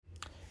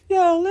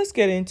Yeah, let's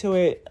get into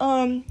it.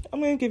 I'm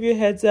gonna give you a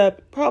heads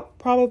up.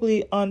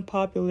 Probably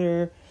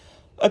unpopular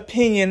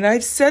opinion.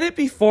 I've said it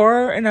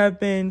before, and I've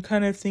been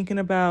kind of thinking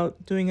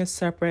about doing a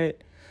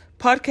separate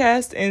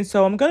podcast, and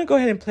so I'm gonna go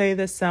ahead and play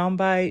this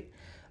soundbite.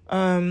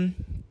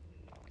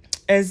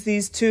 As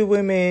these two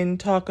women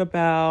talk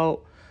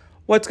about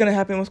what's gonna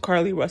happen with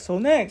Carlee Russell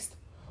next,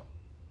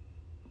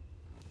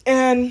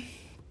 and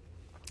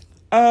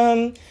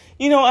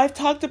I've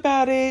talked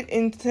about it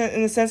in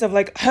the sense of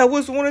like, I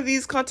was one of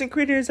these content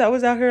creators that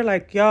was out here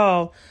like,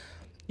 y'all,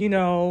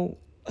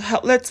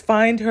 let's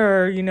find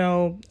her,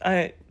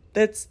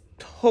 let's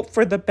hope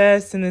for the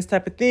best and this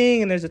type of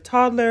thing. And there's a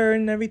toddler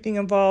and everything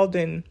involved,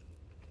 and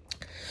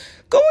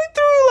going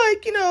through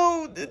like,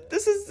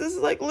 this is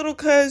like little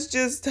cuz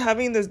just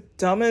having the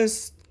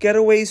dumbest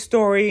getaway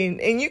story.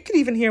 And you could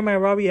even hear my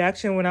raw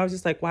reaction when I was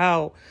just like,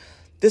 wow,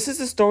 this is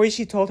the story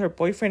she told her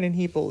boyfriend and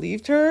he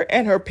believed her,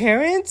 and her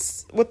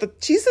parents with the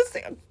Jesus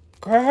thing.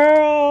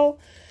 Girl.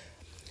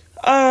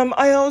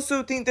 I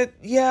also think that,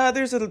 yeah,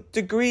 there's a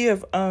degree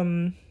of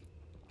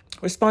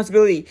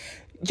responsibility.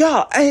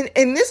 Yeah,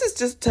 and this is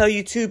just to tell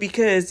you too,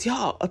 because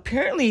y'all,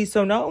 apparently,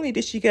 so not only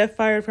did she get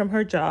fired from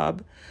her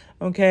job,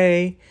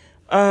 okay,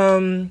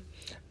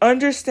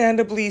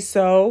 understandably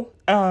so.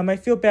 I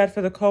feel bad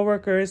for the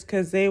coworkers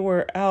because they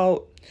were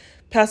out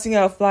passing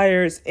out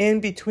flyers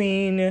in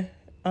between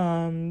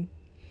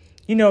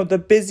the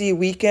busy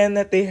weekend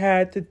that they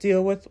had to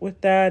deal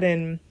with that.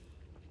 And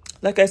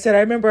like I said, I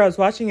remember I was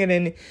watching it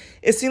and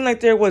it seemed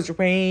like there was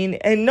rain,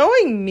 and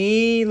knowing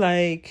me,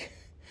 like,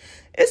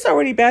 it's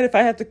already bad if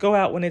I have to go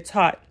out when it's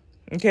hot.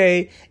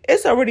 Okay.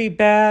 It's already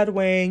bad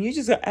when you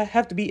just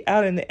have to be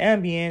out in the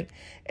ambient.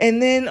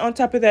 And then on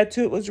top of that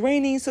too, it was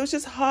raining. So it's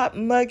just hot,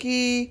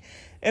 muggy,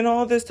 and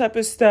all this type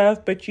of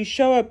stuff. But you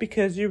show up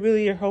because you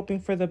really are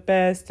hoping for the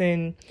best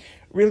and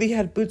really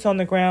had boots on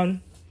the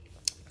ground.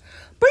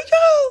 But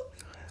y'all,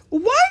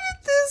 why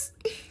did this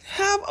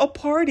have a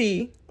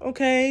party?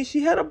 Okay,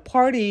 she had a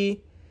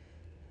party.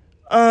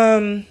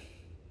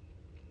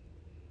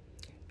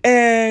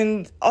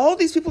 And all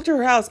these people to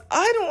her house.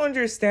 I don't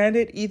understand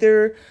it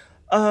either.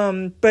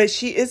 But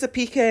she is a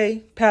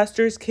PK,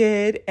 pastor's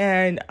kid.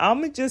 And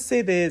I'm going to just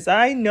say this.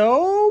 I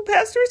know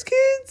pastor's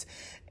kids.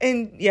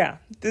 And yeah,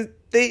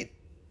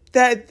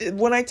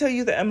 when I tell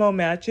you the MO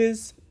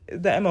matches.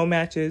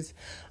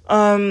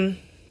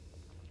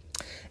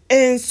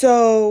 And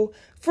so,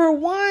 for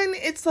one,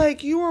 it's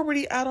like you were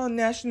already out on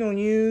national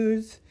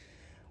news,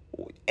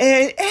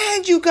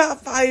 and you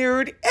got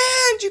fired,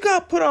 and you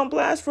got put on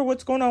blast for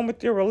what's going on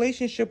with your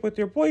relationship with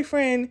your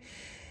boyfriend.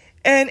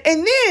 And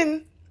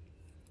then,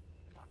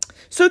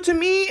 so to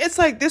me, it's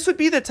like, this would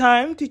be the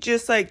time to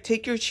just like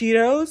take your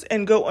Cheetos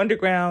and go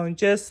underground.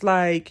 Just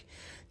like,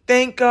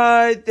 thank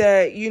God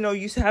that, you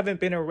haven't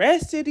been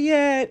arrested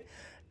yet,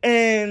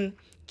 and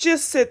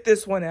just sit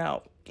this one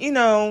out.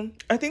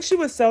 I think she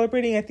was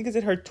celebrating, I think it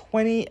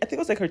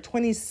was like her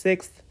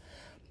 26th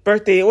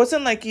birthday. It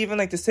wasn't like even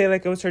like to say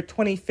like it was her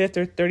 25th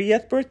or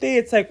 30th birthday.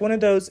 It's like one of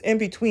those in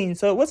between.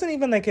 So it wasn't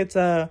even like it's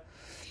a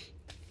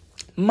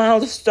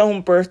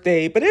milestone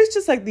birthday, but it's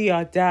just like the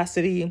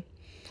audacity.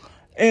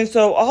 And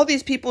so all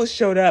these people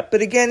showed up.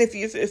 But again, if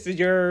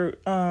you're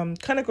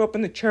kind of grew up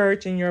in the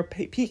church and you're a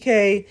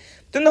PK,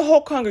 then the whole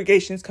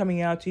congregation is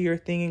coming out to your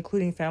thing,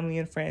 including family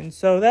and friends.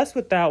 So that's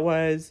what that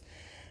was.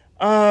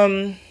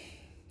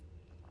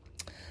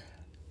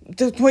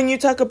 When you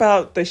talk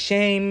about the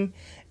shame,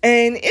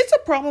 and it's a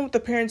problem with the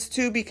parents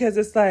too, because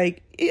it's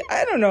like,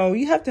 I don't know,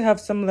 you have to have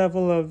some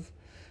level of,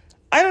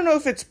 I don't know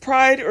if it's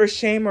pride or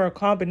shame or a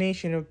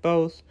combination of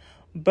both,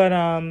 but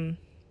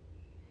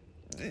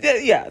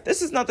yeah,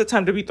 this is not the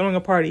time to be throwing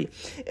a party.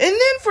 And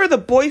then for the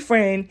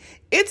boyfriend,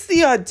 it's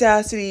the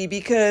audacity,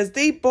 because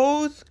they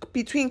both,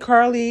 between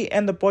Carlee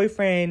and the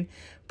boyfriend,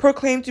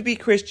 proclaimed to be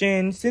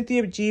Christian.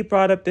 Cynthia G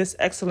brought up this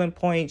excellent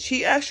point.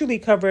 She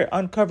actually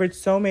uncovered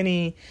so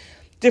many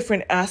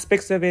different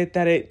aspects of it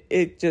that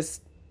it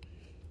just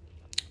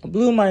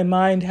blew my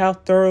mind how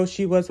thorough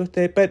she was with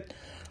it. But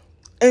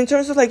in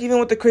terms of like even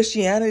with the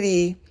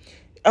Christianity,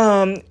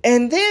 and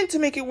then to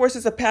make it worse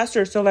as a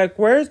pastor, so like,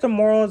 where's the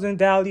morals and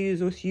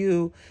values with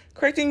you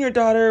correcting your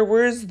daughter?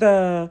 Where's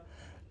the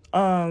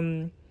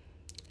terms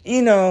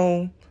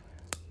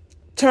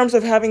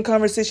of having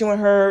conversation with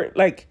her,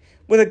 like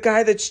with a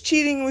guy that's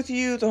cheating with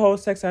you, the whole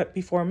sex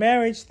before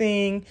marriage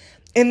thing.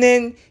 And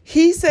then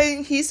he's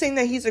saying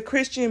that he's a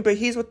Christian, but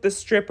he's with the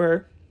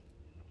stripper,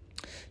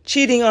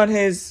 cheating on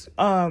his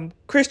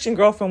Christian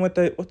girlfriend with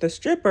the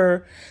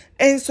stripper.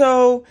 And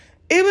so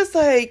it was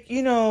like,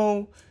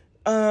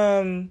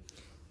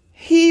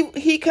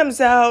 he comes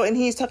out and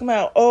he's talking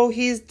about,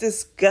 he's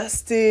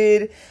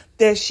disgusted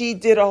that she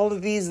did all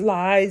of these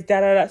lies,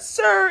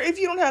 Sir, if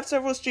you don't have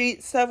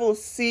several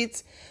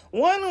seats,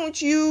 why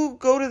don't you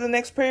go to the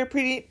next prayer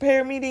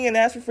meeting and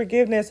ask for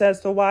forgiveness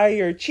as to why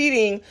you're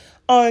cheating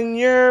on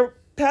your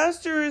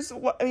pastor's,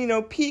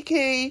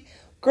 PK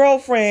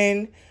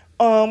girlfriend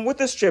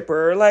with a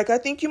stripper? Like, I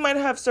think you might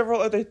have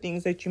several other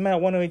things that you might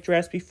want to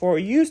address before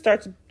you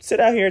start to sit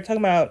out here talking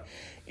about,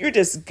 you're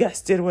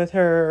disgusted with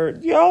her.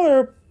 Y'all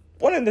are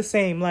one and the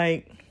same.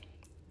 Like,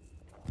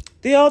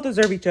 they all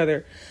deserve each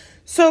other.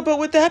 So, but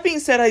with that being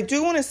said, I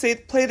do want to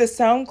play the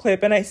sound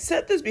clip. And I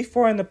said this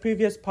before in the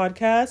previous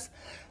podcast,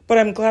 but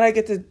I'm glad I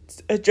get to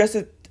address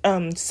it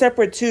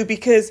separate too,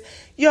 because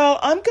y'all,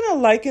 I'm going to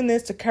liken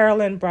this to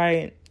Caroline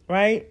Bryant,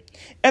 right?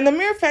 And the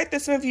mere fact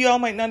that some of y'all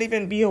might not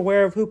even be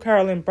aware of who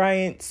Caroline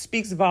Bryant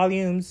speaks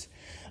volumes.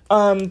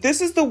 This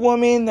is the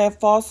woman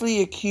that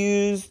falsely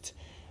accused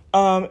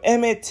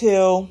Emmett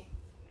Till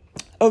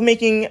of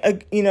making,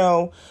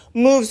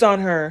 moves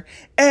on her.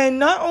 And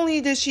not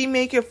only did she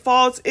make it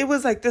false, it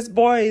was like this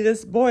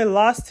boy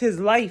lost his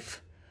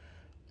life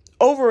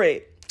over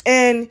it.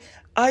 And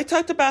I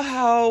talked about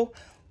how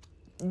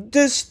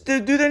do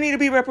there need to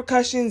be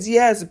repercussions?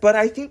 Yes. But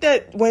I think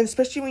that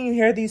especially when you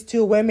hear these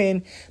two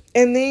women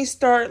and they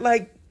start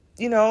like,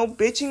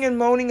 bitching and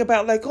moaning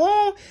about like,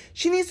 oh,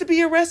 she needs to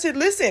be arrested.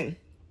 Listen,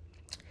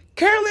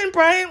 Caroline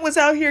Bryant was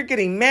out here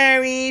getting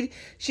married.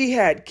 She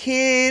had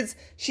kids.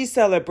 She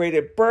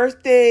celebrated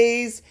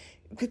birthdays.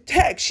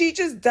 Heck, she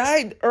just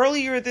died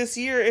earlier this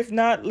year, if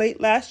not late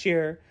last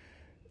year.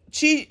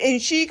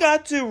 She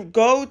got to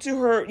go to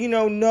her,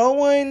 no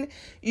one,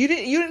 you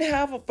didn't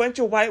have a bunch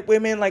of white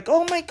women like,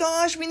 oh my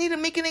gosh, we need to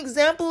make an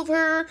example of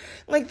her.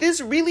 Like,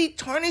 this really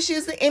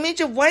tarnishes the image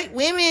of white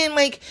women.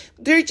 Like,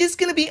 they're just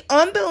going to be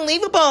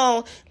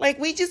unbelievable. Like,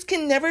 we just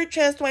can never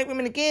trust white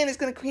women again. It's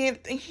going to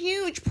create a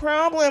huge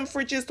problem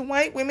for just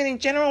white women in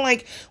general.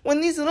 Like,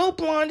 when these little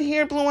blonde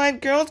hair, blue-eyed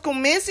girls go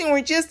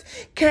missing,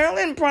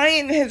 Caroline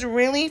Bryant has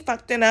really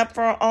fucked it up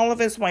for all of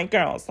us white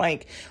girls.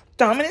 Like,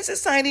 dominant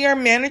society, our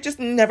men are just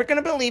never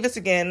going to believe us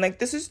again. Like,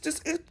 this is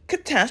just a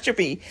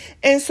catastrophe.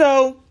 And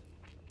so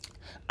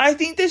I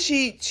think that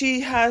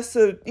she has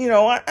to,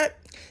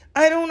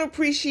 I don't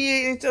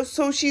appreciate it.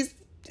 So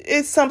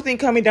it's something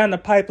coming down the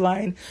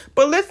pipeline.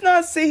 But let's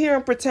not sit here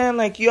and pretend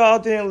like y'all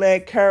didn't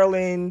let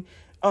Caroline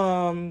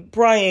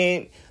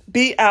Bryant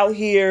be out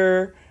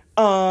here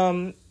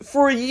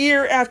for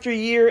year after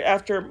year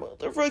after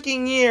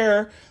motherfucking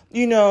year,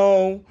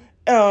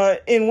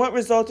 in what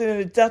resulted in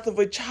the death of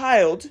a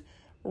child,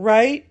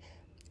 right?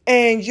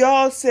 And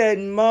y'all said,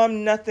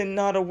 Mom, nothing,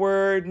 not a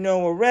word,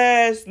 no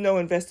arrest, no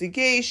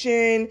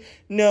investigation,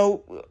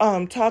 no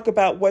talk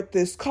about what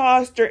this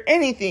cost or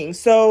anything.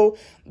 So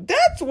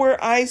that's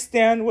where I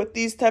stand with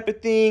these type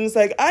of things.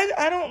 Like,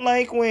 I don't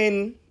like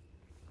when,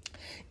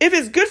 if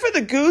it's good for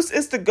the goose,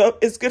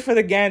 it's good for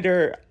the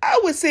gander. I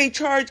would say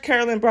charge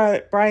Caroline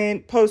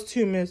Bryant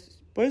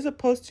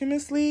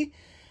posthumously.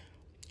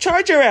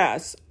 Charge her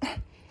ass.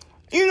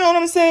 You know what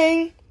I'm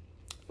saying?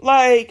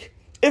 Like,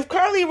 if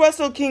Carlee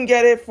Russell can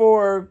get it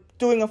for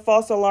doing a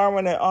false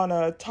alarm on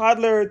a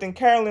toddler, then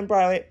Caroline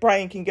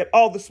Bryant can get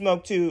all the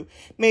smoke too.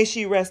 May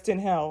she rest in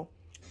hell.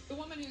 The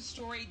woman whose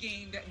story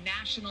gained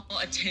national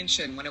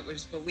attention when it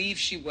was believed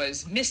she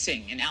was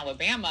missing in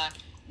Alabama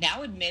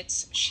now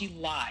admits she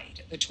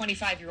lied. The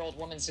 25-year-old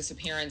woman's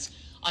disappearance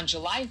on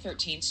July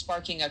 13th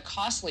sparking a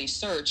costly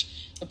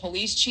search. The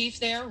police chief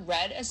there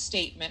read a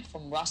statement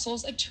from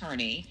Russell's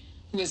attorney,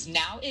 who has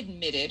now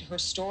admitted her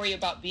story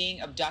about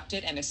being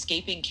abducted and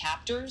escaping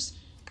captors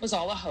was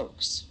all a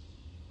hoax.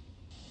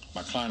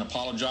 My client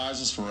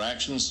apologizes for her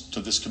actions to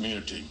this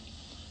community,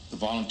 the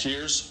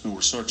volunteers who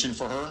were searching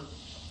for her,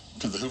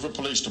 to the Hoover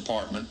Police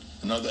Department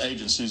and other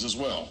agencies as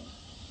well,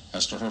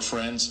 as to her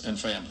friends and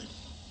family.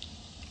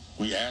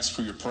 We ask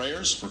for your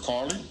prayers for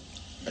Carlee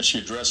as she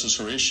addresses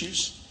her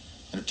issues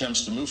and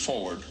attempts to move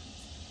forward,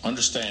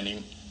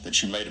 understanding that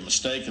she made a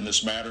mistake in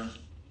this matter.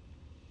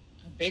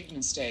 Big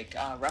mistake.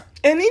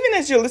 And even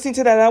as you're listening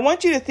to that, I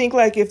want you to think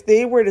like if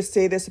they were to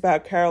say this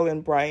about Caroline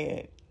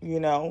Bryant,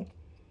 and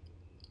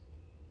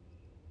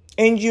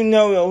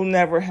it'll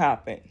never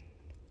happen,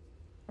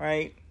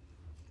 right?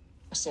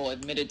 Russell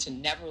admitted to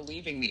never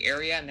leaving the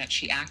area and that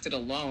she acted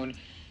alone.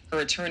 Her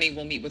attorney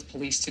will meet with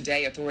police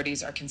today.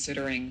 Authorities are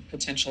considering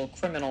potential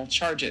criminal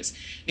charges.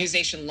 News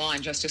Nation law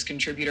and justice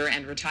contributor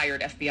and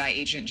retired FBI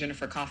agent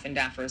Jennifer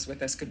Coffindaffer is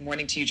with us. Good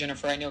morning to you,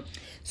 Jennifer. I know.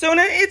 So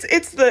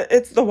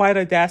it's the white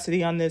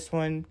audacity on this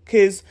one,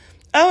 because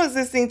I was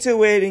listening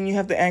to it and you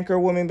have the anchor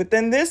woman, but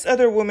then this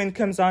other woman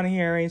comes on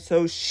here and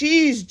so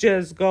she's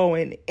just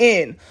going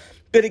in.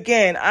 But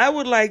again, I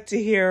would like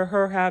to hear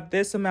her have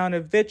this amount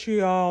of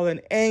vitriol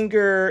and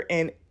anger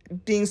and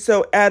being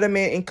so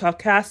adamant in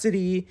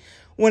Caucasity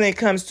when it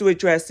comes to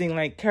addressing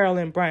like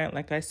Caroline Bryant,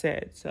 like I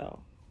said. So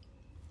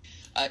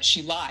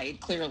she lied,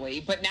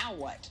 clearly, but now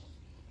what?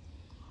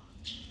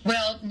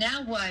 Well,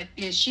 now what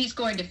is she's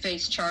going to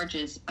face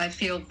charges. I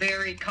feel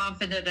very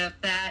confident of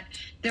that.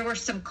 There were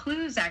some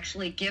clues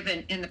actually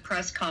given in the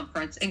press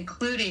conference,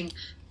 including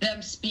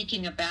them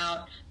speaking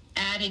about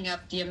adding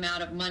up the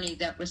amount of money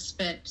that was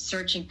spent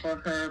searching for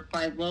her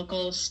by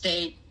local,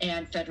 state,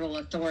 and federal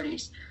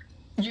authorities.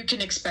 You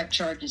can expect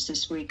charges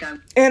this week.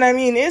 And I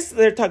mean,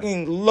 they're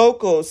talking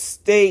local,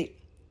 state,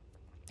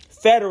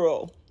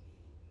 federal.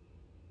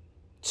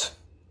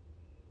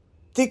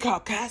 The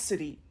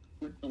Caucasity.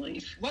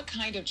 Believe. What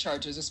kind of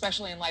charges,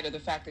 especially in light of the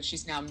fact that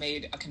she's now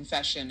made a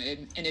confession,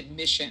 an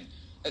admission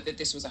that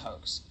this was a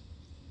hoax?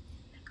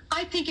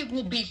 I think it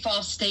will be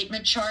false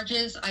statement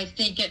charges. I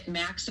think at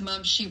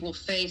maximum she will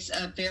face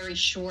a very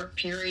short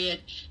period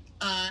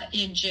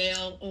in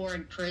jail or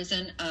in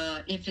prison.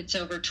 If it's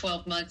over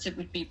 12 months, it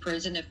would be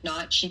prison. If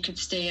not, she could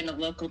stay in a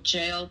local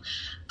jail.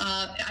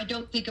 I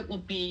don't think it will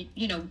be,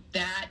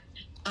 that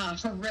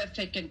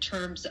horrific in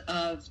terms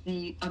of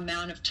the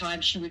amount of time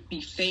she would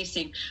be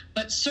facing.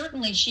 But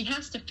certainly she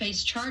has to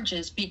face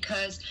charges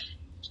because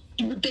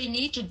they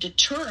need to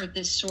deter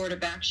this sort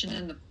of action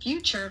in the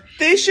future.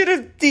 They should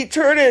have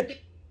deterred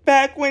it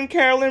back when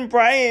Caroline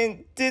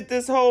Bryant did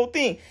this whole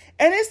thing.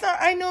 And it's not,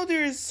 I know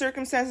there's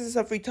circumstances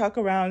if we talk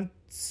around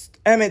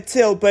Emmett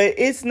Till, but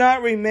it's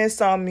not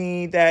remiss on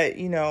me that,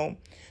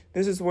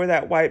 this is where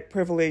that white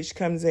privilege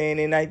comes in.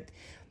 And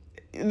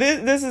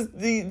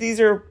these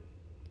are,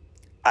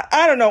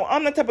 I don't know.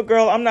 I'm the type of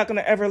girl, I'm not going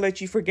to ever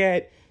let you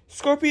forget.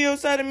 Scorpio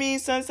side of me,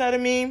 sun side of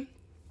me,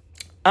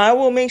 I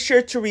will make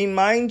sure to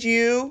remind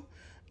you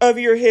of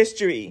your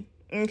history.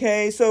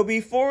 Okay, so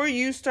before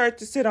you start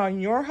to sit on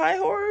your high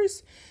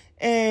horse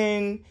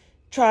and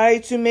try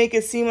to make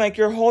it seem like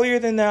you're holier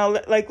than thou,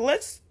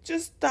 let's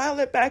just dial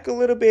it back a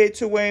little bit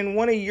to when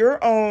one of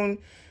your own,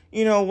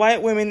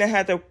 white women that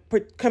had the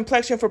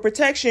complexion for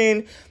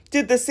protection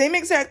did the same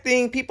exact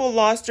thing. People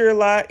lost their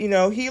life.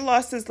 He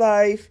lost his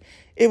life.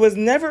 It was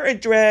never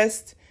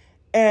addressed.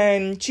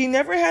 And she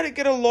never had to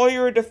get a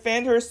lawyer or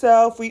defend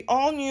herself. We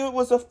all knew it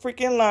was a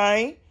freaking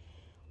lie.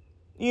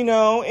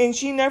 And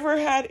she never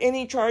had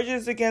any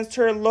charges against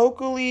her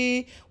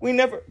locally. We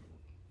never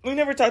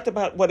talked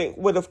about what it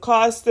would have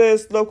cost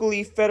us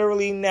locally,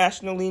 federally,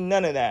 nationally,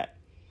 none of that.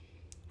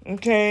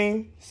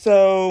 Okay,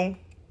 so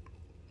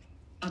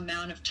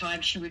amount of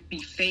time she would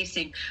be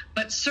facing,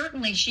 but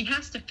certainly she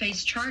has to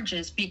face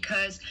charges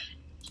because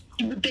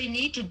they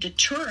need to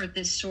deter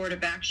this sort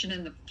of action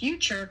in the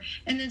future.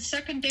 And then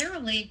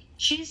secondarily,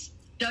 she's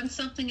done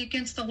something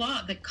against the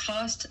law that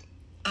cost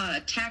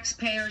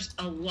taxpayers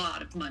a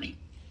lot of money.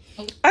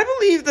 I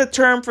believe the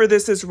term for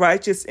this is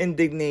righteous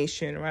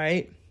indignation,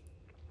 right?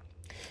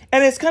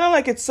 And it's kind of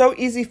like it's so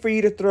easy for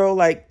you to throw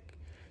like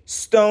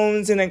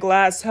stones in a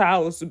glass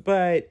house,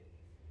 but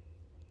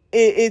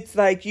it's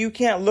like you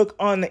can't look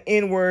on the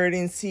inward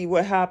and see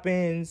what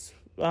happens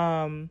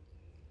when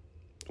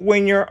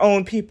your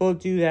own people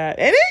do that.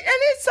 And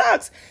it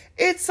sucks.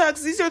 It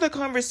sucks. These are the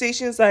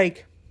conversations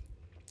like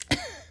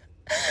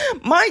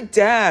my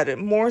dad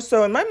more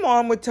so, and my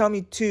mom would tell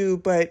me too,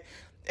 but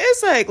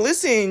it's like,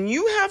 listen,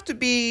 you have to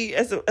be,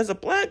 as a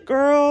black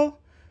girl,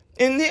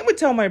 and they would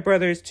tell my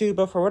brothers too,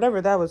 but for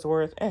whatever that was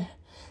worth,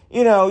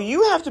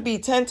 you have to be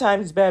 10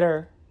 times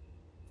better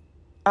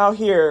out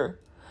here.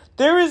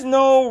 There is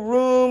no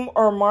room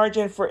or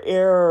margin for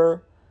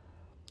error,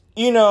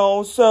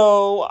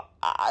 so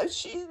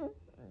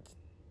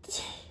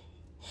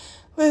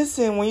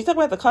listen, when you talk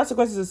about the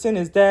consequences of sin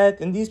is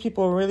death, and these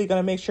people are really going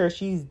to make sure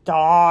she's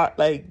done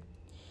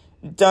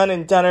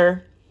and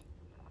doneer.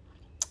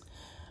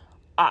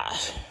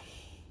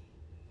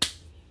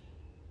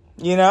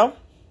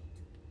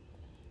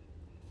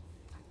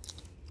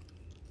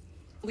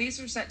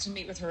 Police are set to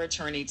meet with her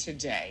attorney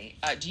today.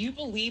 Do you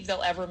believe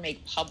they'll ever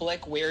make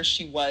public where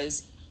she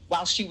was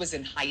while she was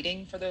in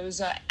hiding for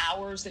those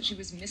hours that she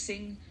was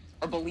missing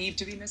or believed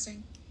to be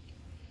missing?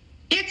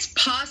 It's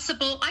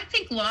possible. I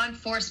think law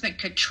enforcement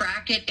could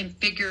track it and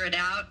figure it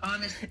out,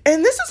 honestly.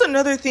 And this is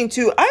another thing,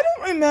 too. I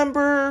don't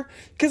remember,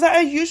 because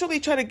I usually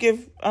try to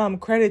give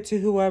credit to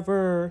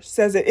whoever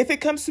says it. If it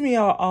comes to me,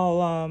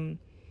 I'll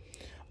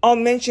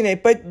mention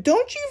it. But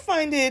don't you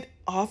find it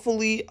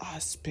awfully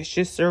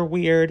auspicious or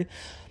weird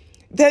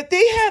that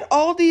they had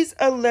all these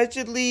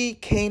allegedly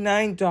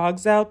canine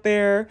dogs out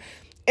there?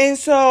 And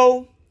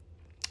so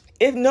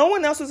if no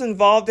one else is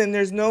involved and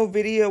there's no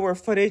video or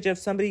footage of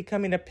somebody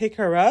coming to pick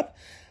her up,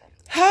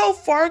 how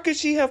far could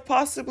she have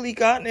possibly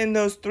gotten in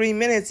those 3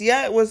 minutes?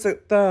 Yeah, it was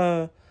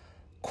the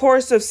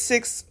course of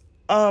 6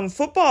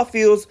 football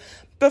fields.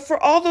 But for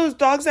all those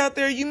dogs out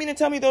there, you mean to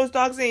tell me those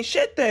dogs ain't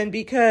shit then?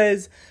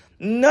 Because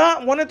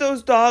not one of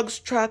those dogs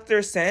tracked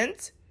her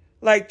scent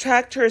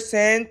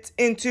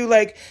into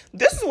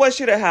this is what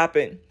should have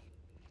happened.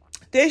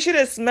 They should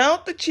have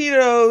smelled the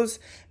Cheetos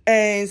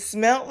and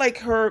smelled like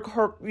her,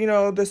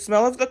 the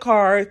smell of the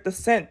car, the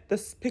scent,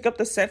 pick up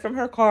the scent from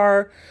her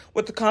car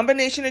with the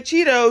combination of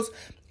Cheetos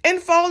and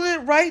followed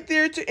it right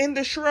there in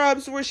the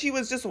shrubs where she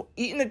was just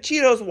eating the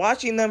Cheetos,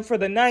 watching them for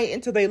the night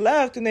until they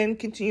left and then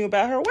continue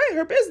about her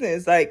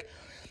business. Like,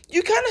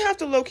 you kind of have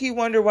to low-key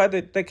wonder why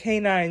the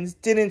canines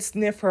didn't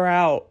sniff her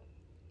out.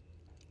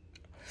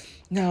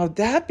 Now,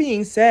 that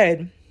being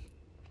said,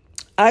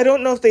 I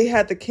don't know if they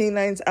had the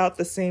canines out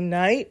the same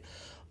night.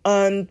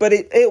 But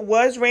it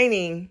was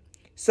raining.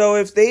 So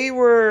if they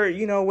were,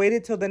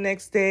 waited till the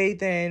next day,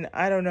 then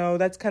I don't know.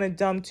 That's kind of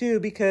dumb too,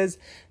 because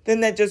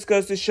then that just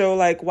goes to show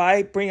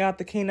why bring out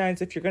the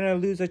canines if you're going to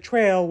lose a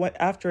trail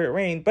after it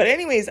rained. But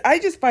anyways, I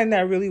just find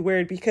that really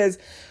weird because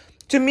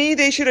to me,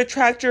 they should have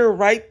tracked her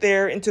right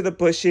there into the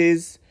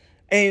bushes.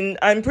 And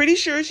I'm pretty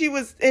sure she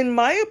was, in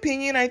my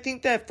opinion, I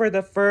think that for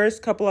the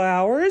first couple of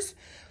hours,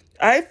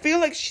 I feel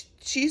like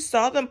she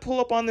saw them pull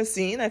up on the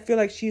scene. I feel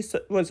like she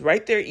was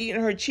right there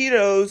eating her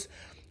Cheetos,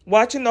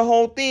 watching the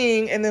whole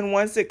thing. And then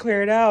once it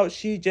cleared out,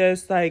 she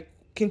just like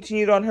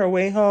continued on her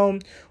way home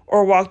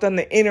or walked on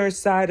the inner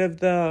side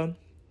of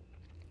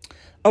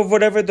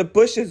whatever the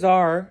bushes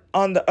are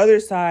on the other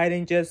side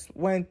and just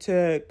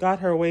got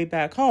her way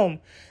back home.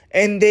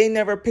 And they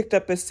never picked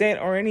up a scent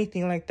or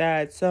anything like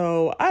that.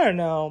 So I don't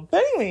know.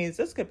 But anyways,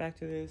 let's get back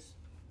to this.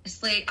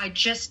 Honestly, I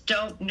just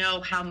don't know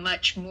how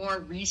much more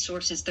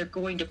resources they're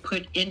going to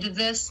put into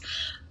this.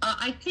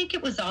 I think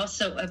it was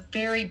also a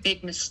very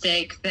big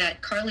mistake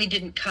that Carlee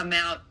didn't come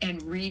out and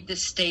read the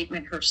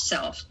statement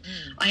herself.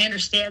 I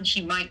understand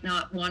she might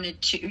not wanted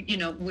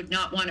to, would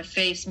not want to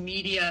face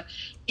media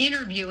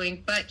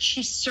interviewing, but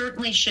she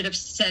certainly should have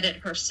said it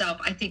herself.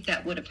 I think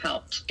that would have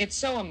helped. It's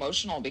so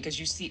emotional because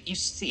you've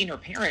seen her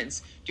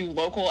parents do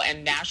local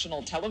and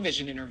national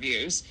television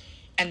interviews,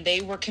 and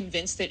they were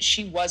convinced that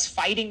she was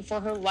fighting for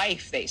her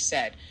life, they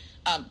said.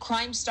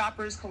 Crime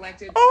Stoppers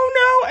collected...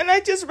 Oh, no, and I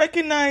just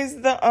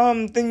recognized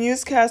the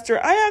newscaster.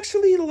 I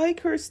actually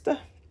like her stuff.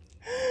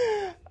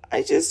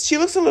 She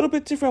looks a little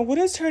bit different. What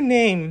is her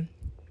name?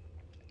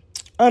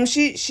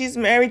 She's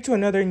married to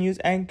another news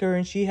anchor,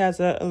 and she has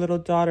a little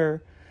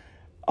daughter.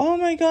 Oh,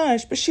 my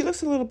gosh, but she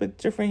looks a little bit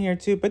different here,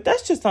 too. But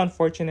that's just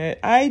unfortunate.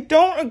 I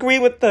don't agree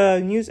with the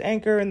news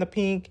anchor in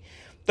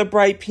the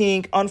bright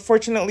pink,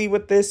 unfortunately,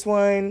 with this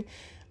one.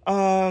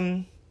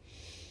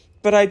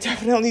 But I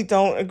definitely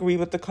don't agree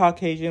with the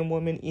Caucasian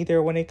woman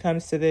either when it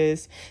comes to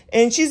this.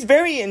 And she's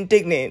very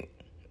indignant.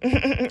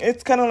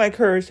 It's kind of like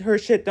her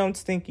shit don't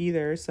stink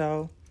either,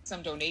 so.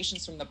 Some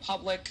donations from the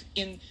public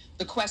in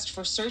the quest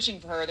for searching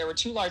for her. There were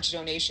 2 large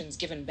donations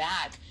given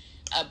back.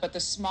 But the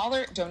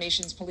smaller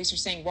donations, police are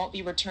saying, won't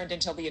be returned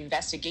until the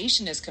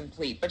investigation is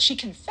complete. But she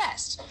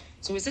confessed.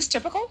 So is this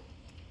typical?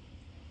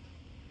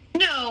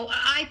 No,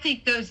 I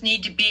think those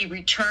need to be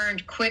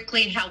returned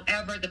quickly.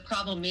 However, the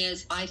problem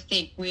is, I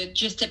think with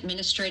just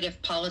administrative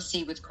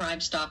policy with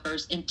Crime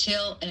Stoppers,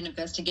 until an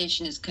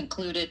investigation is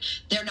concluded,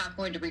 they're not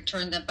going to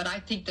return them. But I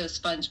think those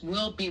funds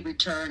will be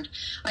returned.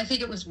 I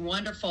think it was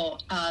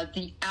wonderful,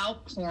 the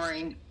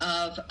outpouring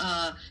of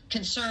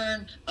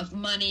concern, of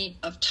money,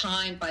 of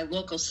time by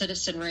local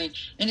citizenry.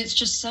 And it's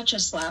just such a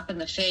slap in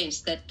the face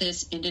that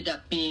this ended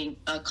up being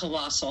a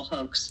colossal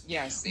hoax.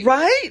 Yes.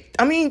 Right?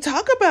 I mean,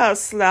 talk about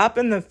slap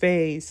in the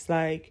face,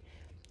 like,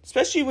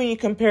 especially when you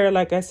compare,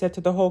 like I said,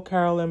 to the whole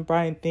Caroline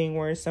Bryant thing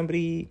where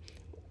somebody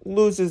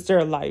loses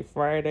their life,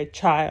 right? A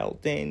child,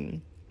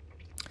 and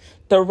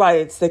the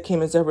riots that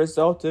came as a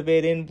result of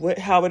it, and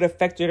how it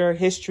affected her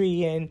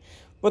history, and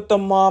what the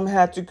mom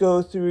had to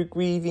go through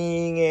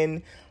grieving,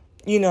 and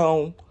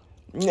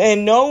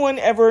and no one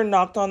ever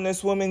knocked on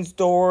this woman's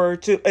door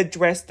to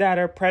address that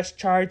or press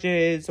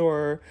charges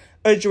or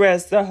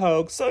address the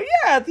hoax. So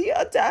yeah, the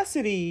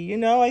audacity,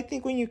 I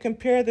think when you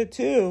compare the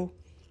two,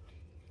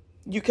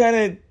 you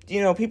kind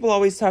of, people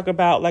always talk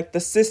about like the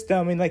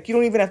system, and like you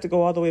don't even have to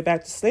go all the way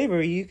back to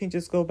slavery. You can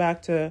just go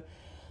back to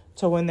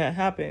when that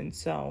happened.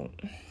 So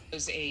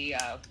there's a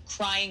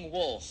crying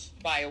wolf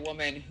by a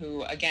woman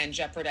who, again,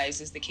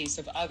 jeopardizes the case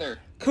of others.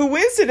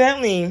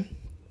 Coincidentally,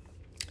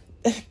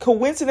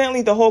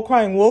 the whole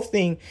crying wolf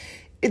thing,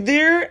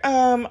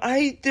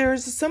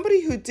 there's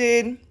somebody who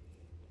did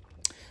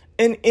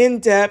an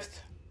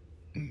in-depth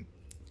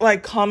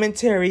like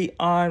commentary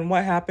on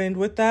what happened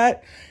with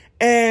that,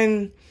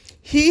 and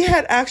he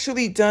had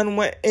actually done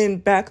what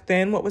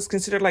was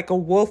considered like a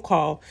wolf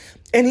call,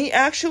 and he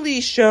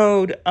actually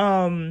showed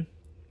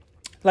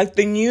like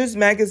the news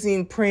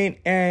magazine print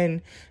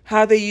and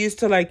how they used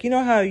to, like,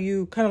 how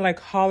you kind of like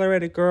holler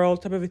at a girl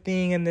type of a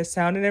thing, and the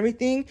sound and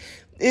everything.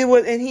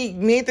 And he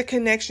made the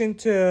connection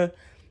to,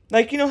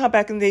 like, how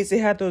back in the days they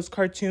had those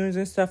cartoons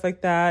and stuff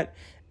like that,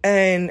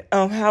 and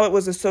how it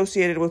was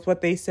associated with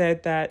what they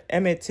said that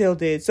Emmett Till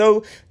did.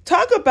 So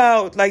talk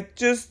about like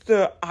just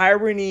the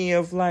irony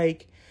of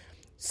like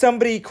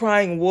somebody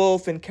crying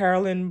wolf and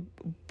Caroline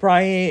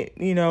Bryant,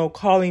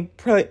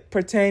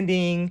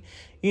 pretending,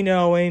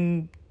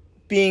 and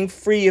being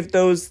free of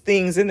those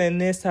things, and then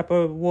this type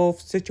of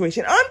wolf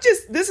situation.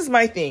 This is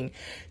my thing.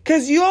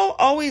 Because you'll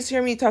always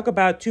hear me talk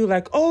about too,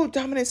 like, oh,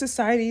 dominant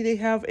society, they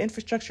have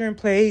infrastructure in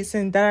place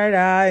and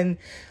da-da-da, and,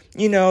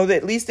 that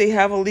at least they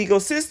have a legal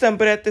system.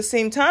 But at the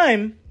same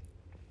time,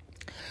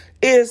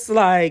 it's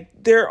like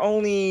they're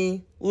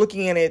only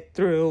looking at it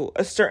through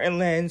a certain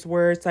lens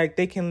where it's like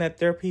they can let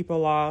their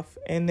people off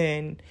and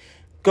then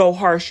go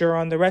harsher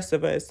on the rest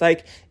of us.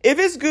 Like, if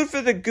it's good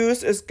for the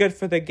goose, it's good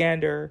for the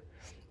gander.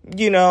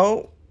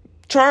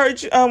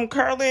 Charge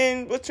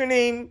Carlin, what's her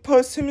name,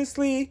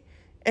 posthumously,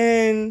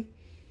 and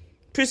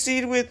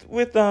proceed with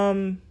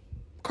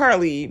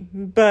Carlee,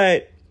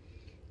 but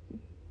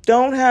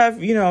don't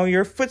have,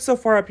 your foot so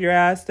far up your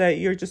ass that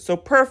you're just so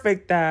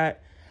perfect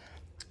that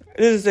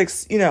it is,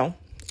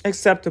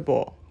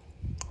 acceptable.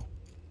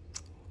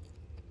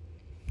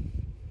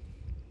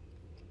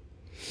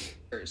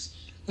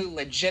 Who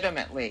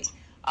legitimately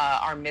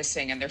are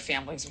missing, and their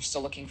families are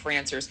still looking for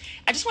answers.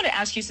 I just want to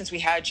ask you, since we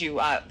had you,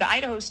 the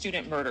Idaho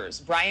student murders,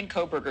 Brian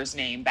Koberger's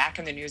name back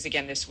in the news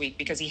again this week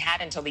because he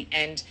had until the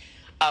end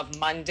of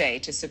Monday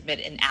to submit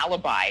an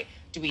alibi.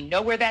 Do we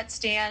know where that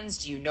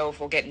stands? Do you know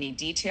if we'll get any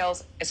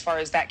details as far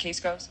as that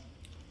case goes?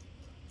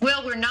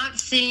 Well, we're not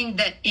seeing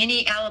that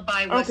any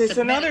alibi was submitted.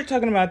 So now they're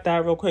talking about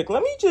that real quick.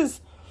 Let me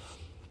just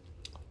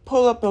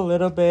pull up a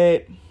little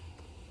bit.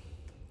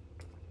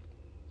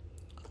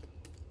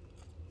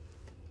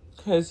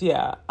 Because,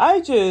 yeah,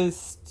 I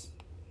just...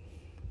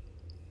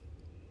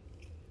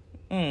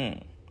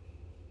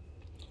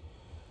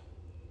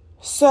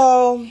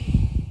 So,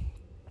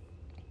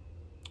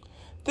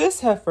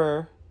 this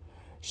heifer,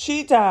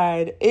 she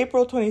died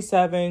April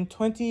 27,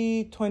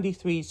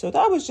 2023. So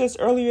that was just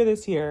earlier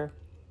this year.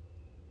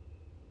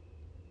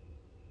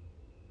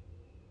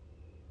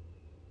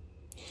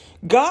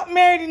 Got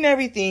married and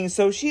everything.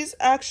 So she's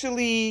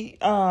actually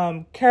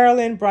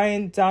Caroline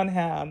Bryant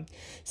Dunham.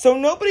 So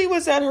nobody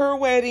was at her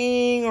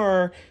wedding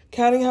or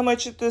counting how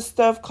much this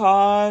stuff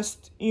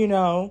cost, you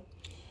know.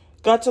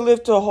 Got to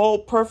live to a whole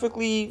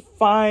perfectly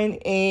fine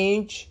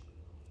age,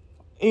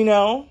 you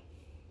know.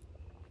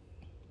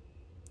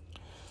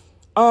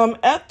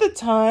 At the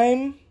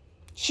time,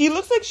 she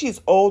looks like she's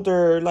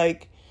older,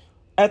 like,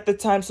 at the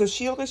time. So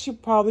she looks like she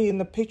probably in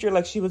the picture,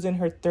 like she was in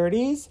her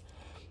 30s.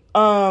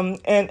 And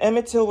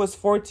Emmett Till was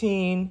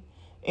 14,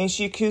 and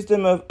she accused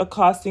him of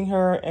accosting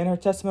her, and her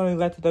testimony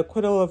led to the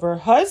acquittal of her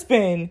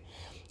husband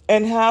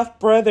and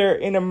half-brother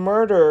in a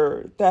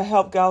murder that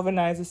helped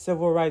galvanize the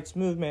civil rights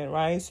movement,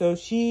 right? So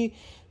she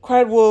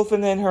cried wolf,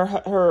 and then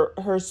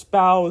her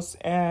spouse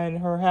and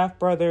her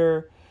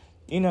half-brother,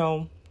 you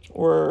know,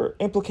 were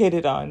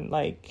implicated on,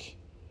 like,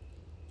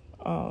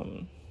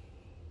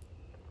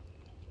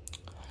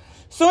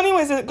 So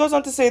anyways, it goes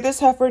on to say this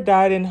heifer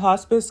died in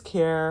hospice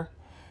care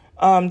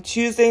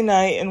Tuesday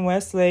night in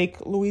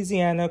Westlake,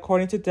 Louisiana,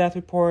 according to death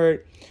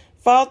report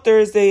filed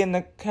Thursday in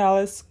the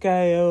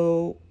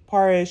Kalispell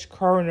Parish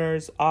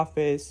Coroner's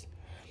Office.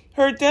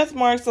 Her death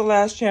marks the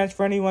last chance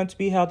for anyone to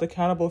be held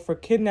accountable for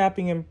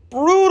kidnapping and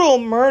brutal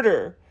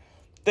murder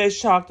that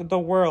shocked the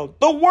world.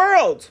 The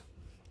world!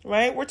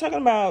 Right? We're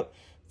talking about,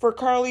 for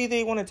Carlee,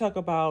 they want to talk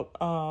about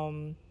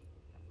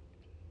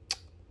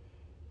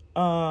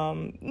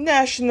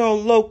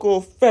national,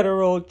 local,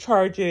 federal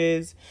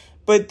charges.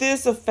 But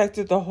this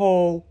affected the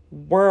whole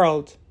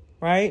world,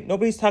 right?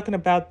 Nobody's talking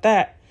about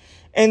that.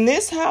 And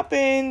this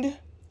happened,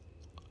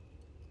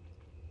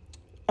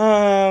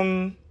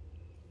 like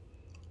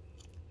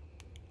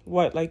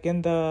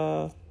in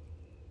the,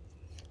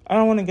 I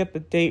don't want to get the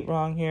date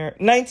wrong here,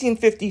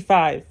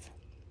 1955.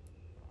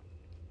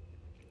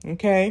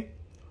 Okay?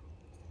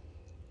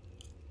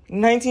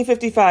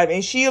 1955.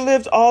 And she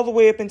lived all the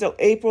way up until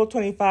April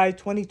 25,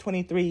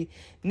 2023.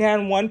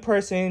 Not one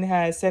person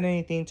has said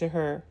anything to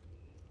her.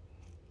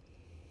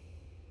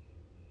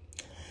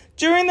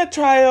 During the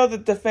trial, the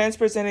defense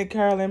presented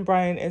Caroline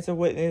Bryant as a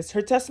witness.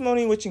 Her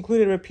testimony, which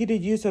included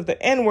repeated use of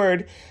the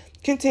N-word,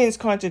 contains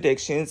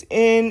contradictions.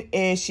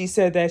 She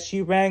said that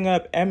she rang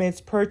up Emmett's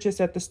purchase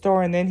at the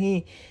store, and then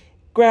he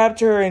grabbed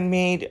her and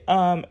made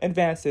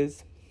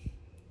advances.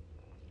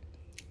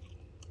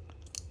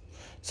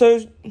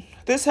 So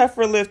this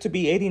heifer lived to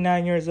be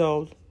 89 years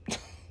old.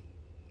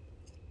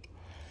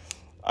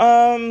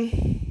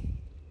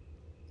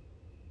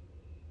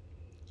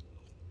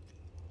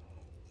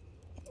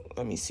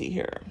 Let me see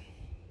here.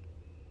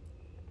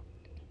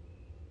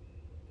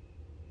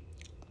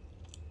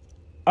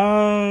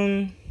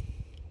 And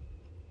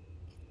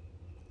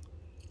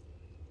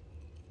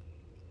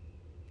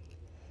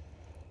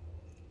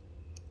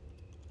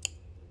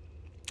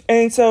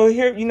so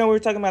here, you know, we're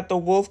talking about the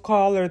wolf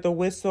call or the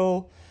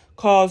whistle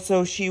call.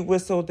 So she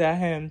whistled at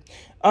him.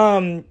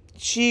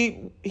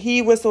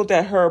 He whistled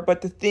at her,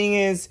 but the thing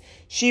is,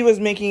 she was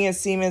making it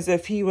seem as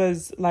if he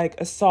was like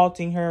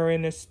assaulting her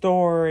in a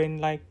store and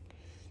like,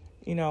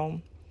 you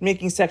know,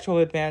 making sexual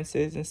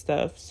advances and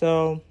stuff.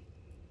 So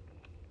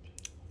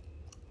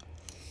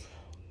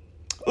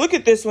look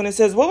at this one. It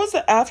says, what was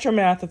the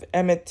aftermath of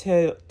Emmett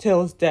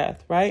Till's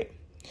death, right?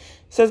 It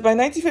says, by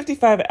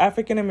 1955,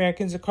 African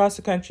Americans across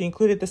the country,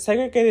 including the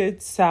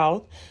segregated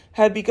South,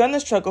 had begun the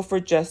struggle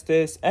for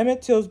justice.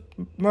 Emmett Till's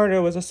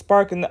murder was a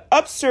spark in the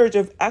upsurge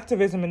of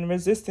activism and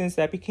resistance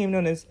that became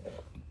known as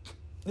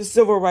the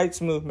civil rights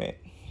movement.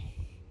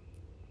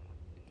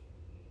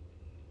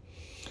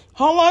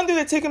 How long did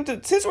it take him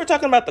to, since we're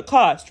talking about the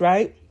cost,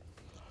 right?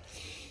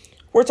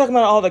 We're talking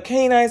about all the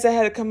canines that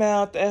had to come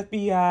out, the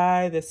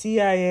FBI, the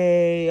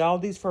CIA, all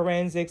these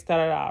forensics,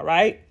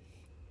 right?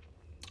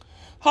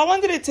 How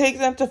long did it take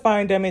them to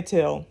find Emmett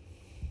Till?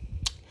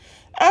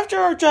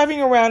 After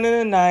driving around in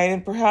the night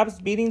and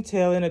perhaps beating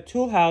Till in a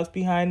tool house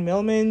behind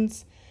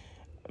Millam's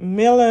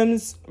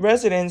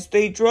residence,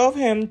 they drove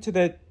him to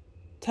the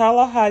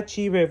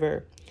Tallahatchie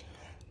River.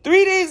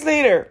 3 days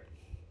later,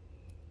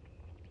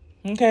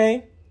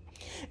 okay,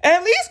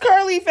 at least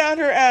Carlee found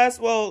her ass,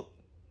 well,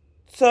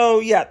 so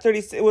yeah,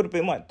 30, it would have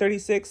been what,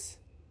 36?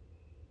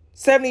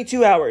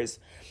 72 hours.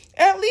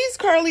 At least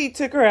Carlee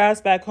took her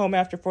ass back home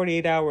after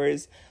 48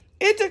 hours.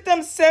 It took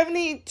them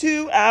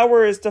 72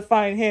 hours to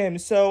find him.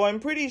 So I'm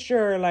pretty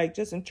sure, like,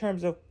 just in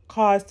terms of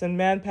cost and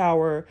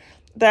manpower,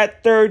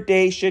 that third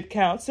day should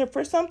count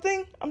for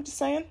something. I'm just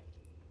saying.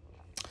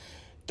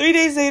 3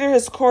 days later,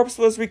 his corpse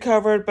was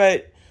recovered,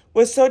 but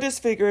was so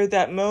disfigured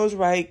that Mose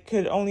Wright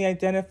could only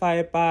identify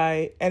it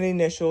by an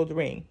initialed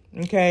ring.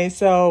 Okay,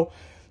 so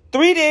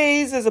 3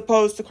 days as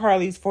opposed to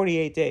Carlee's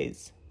 48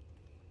 days.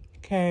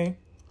 Okay.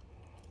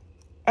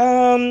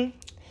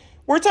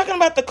 We're talking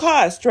about the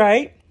cost,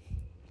 right?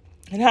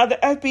 And how the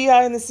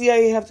FBI and the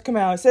CIA have to come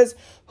out. It says,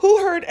 who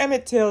heard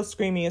Emmett Till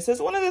screaming? It says,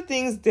 one of the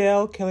things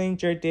Dale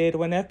Killinger did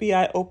when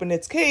FBI opened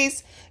its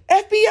case,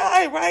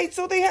 FBI, right?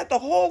 So they had the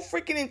whole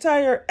freaking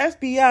entire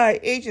FBI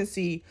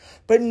agency.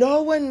 But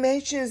no one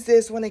mentions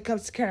this when it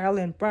comes to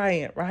Caroline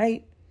Bryant,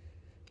 right?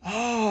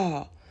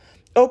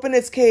 Open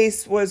its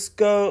case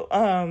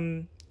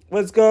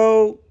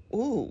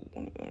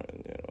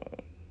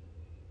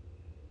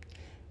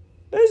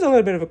there's a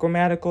little bit of a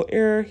grammatical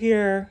error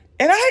here.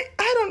 And I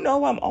don't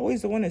know. I'm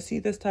always the one to see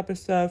this type of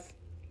stuff.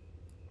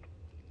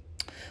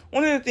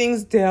 One of the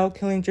things Dale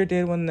Killinger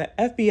did when the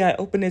FBI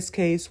opened its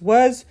case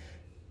was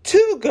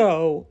to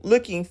go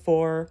looking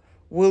for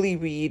Willie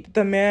Reed,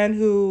 the man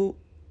who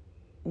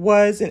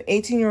was an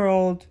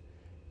 18-year-old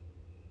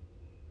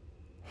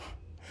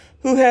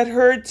who had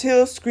heard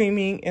Till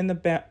screaming in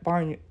the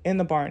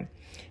barn.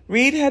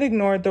 Reed had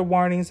ignored the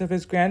warnings of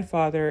his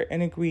grandfather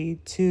and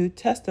agreed to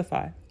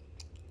testify.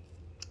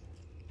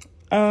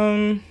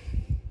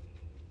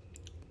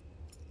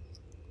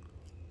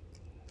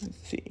 Let's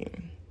see.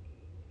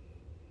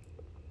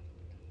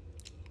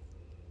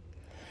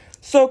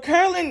 So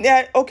Carolyn,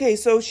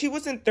 so she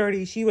wasn't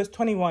 30, she was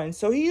 21.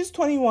 So he was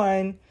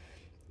 21.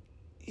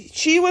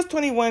 She was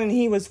 21 and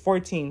he was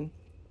 14.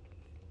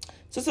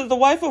 So the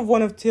wife of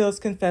one of Till's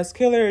confessed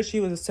killers, she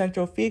was a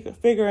central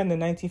figure in the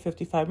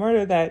 1955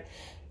 murder that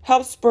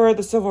helped spur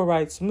the civil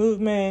rights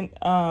movement.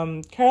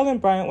 Caroline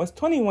Bryant was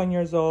 21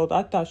 years old.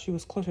 I thought she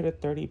was closer to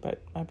 30,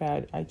 but my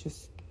bad. I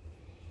just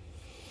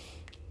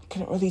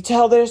couldn't really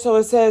tell there. So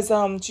it says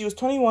she was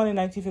 21 in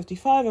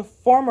 1955, a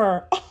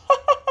former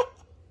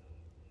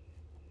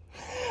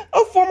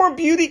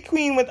beauty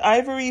queen with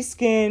ivory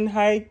skin,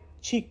 high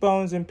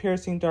cheekbones, and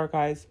piercing dark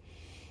eyes.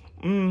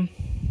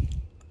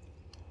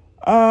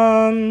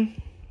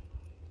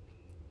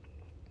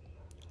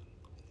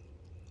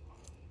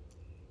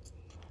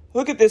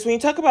 Look at this. When you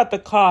talk about the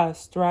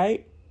cost,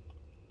 right?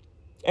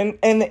 And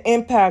the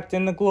impact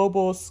and the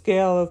global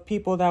scale of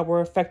people that were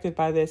affected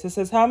by this. It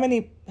says how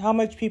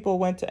much people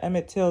went to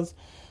Emmett Till's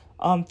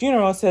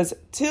funeral. It says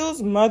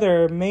Till's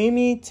mother,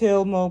 Mamie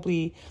Till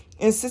Mobley,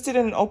 insisted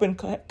on an open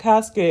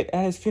casket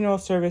at his funeral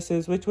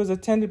services, which was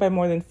attended by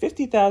more than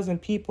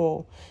 50,000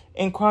 people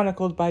and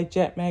chronicled by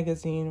Jet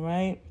magazine,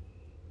 right?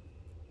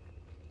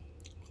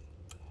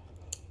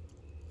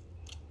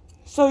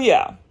 So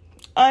yeah,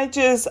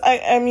 this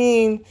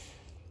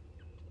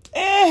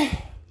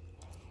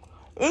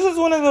is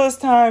one of those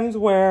times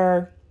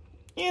where,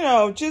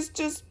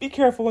 just be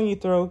careful when you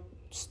throw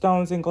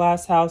stones in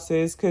glass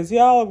houses, because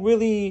y'all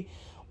really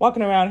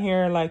walking around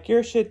here like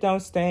your shit don't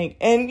stink.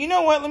 And you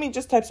know what? Let me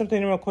just type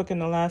something real quick in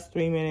the last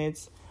 3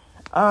 minutes.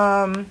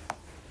 Let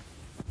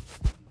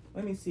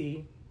me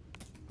see.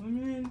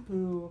 Women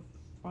who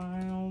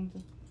filed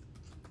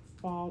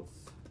false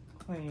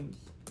claims.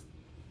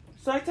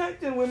 So I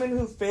typed in women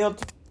who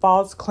failed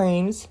false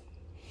claims.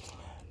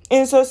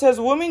 And so it says,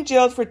 woman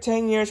jailed for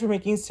 10 years for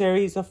making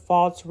series of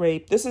false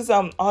rape. This is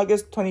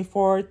August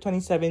 24,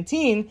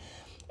 2017.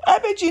 I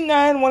bet you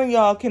one of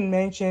y'all can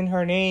mention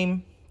her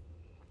name.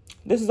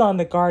 This is on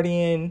The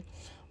Guardian.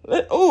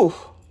 You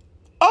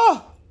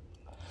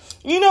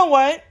know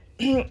what?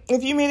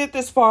 If you made it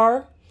this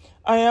far,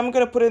 I am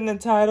going to put in the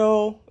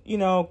title,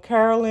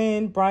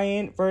 Caroline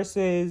Bryant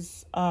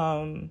versus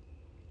Carlee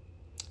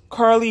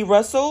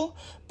Russell.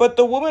 But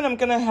the woman I'm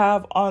going to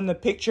have on the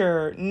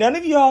picture, none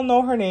of y'all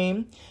know her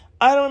name.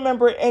 I don't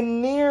remember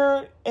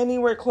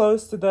anywhere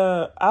close to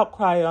the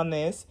outcry on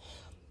this.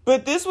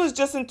 But this was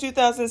just in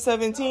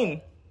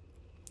 2017.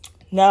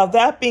 Now,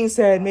 that being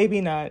said, maybe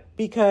not.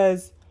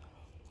 Because,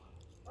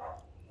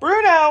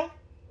 Bruno,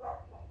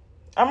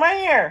 I'm right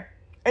here.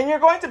 And you're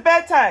going to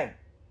bedtime.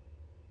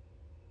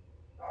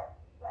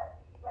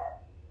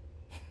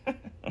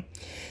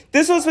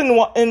 This was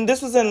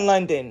in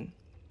London.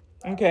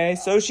 Okay,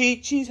 so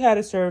she's had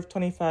to serve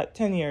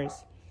 10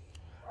 years.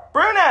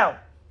 Bruno!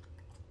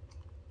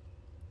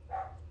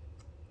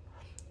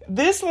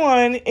 This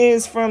one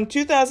is from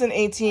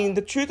 2018.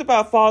 The truth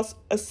about false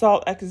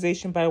assault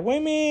accusation by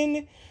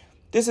women.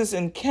 This is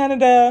in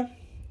Canada.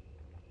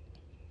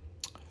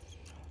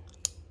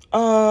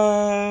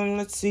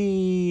 Let's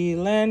see.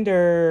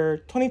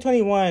 Lander,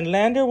 2021.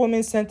 Lander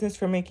woman sentenced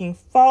for making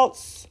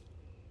false.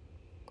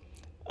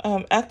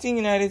 Acting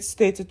United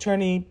States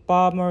Attorney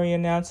Bob Murray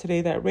announced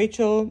today that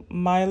Rachel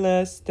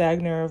Mila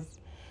Stagner of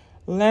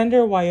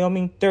Lander,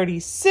 Wyoming,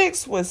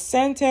 36, was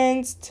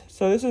sentenced.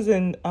 So this was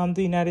in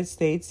the United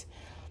States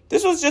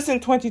This was just in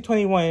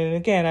 2021. And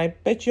again, I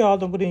bet y'all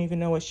wouldn't even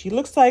know what she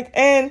looks like.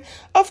 And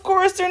of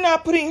course, they're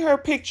not putting her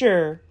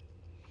picture.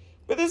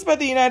 But this is by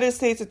the United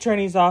States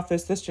Attorney's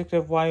Office, District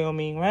of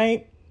Wyoming,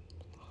 right?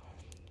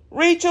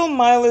 Rachel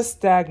Miles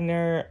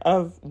Stagner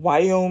of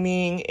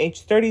Wyoming,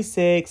 age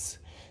 36,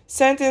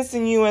 sentenced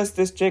in U.S.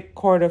 District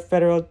Court of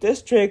Federal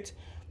District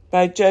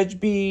by Judge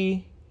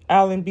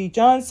Alan B.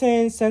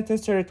 Johnson,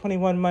 sentenced her to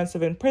 21 months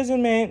of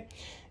imprisonment,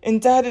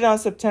 indicted on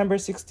September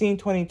 16,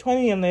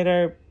 2020, and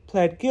later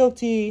pled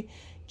guilty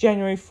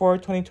January 4,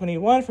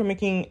 2021 for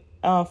making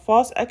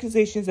false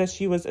accusations that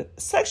she was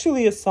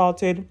sexually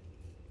assaulted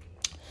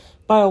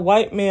by a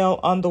white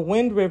male on the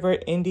Wind River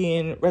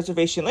Indian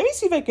Reservation. Let me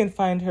see if I can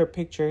find her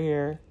picture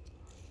here.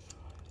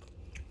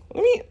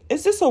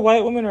 Is this a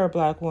white woman or a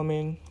black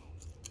woman?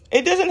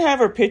 It doesn't have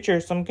her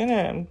picture, so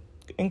I'm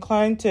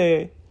inclined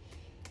to...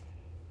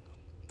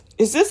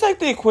 Is this like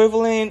the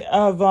equivalent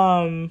of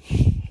a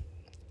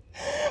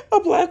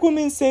black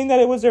woman saying that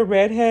it was a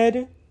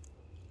redhead?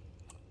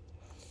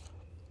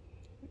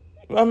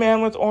 A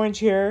man with orange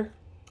hair?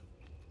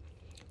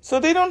 So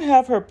they don't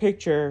have her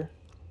picture.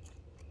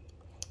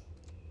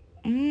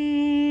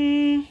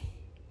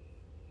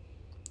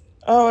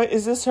 Oh,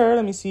 is this her?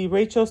 Let me see.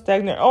 Rachel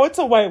Stagner. Oh, it's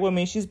a white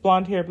woman. She's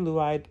blonde hair,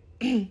 blue-eyed.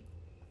 And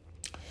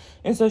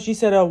so she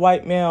said a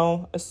white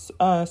male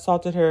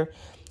assaulted her.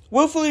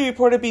 Willfully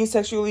reported being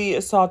sexually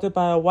assaulted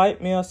by a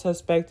white male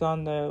suspect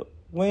on the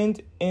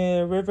Wind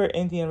River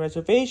Indian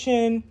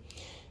Reservation.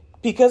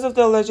 Because of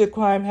the alleged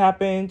crime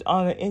happened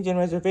on the Indian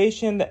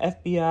Reservation, the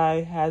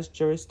FBI has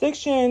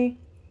jurisdiction.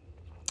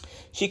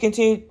 She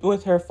continued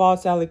with her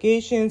false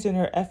allegations in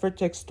her effort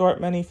to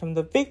extort money from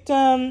the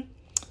victim.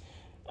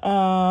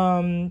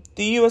 The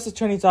U.S.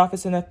 Attorney's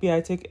Office and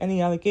FBI take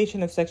any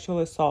allegation of sexual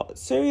assault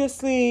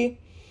seriously.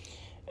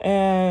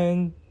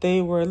 And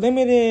they were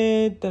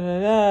limited,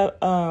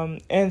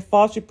 and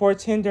false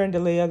reports hinder and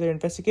delay other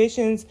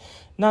investigations,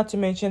 not to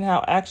mention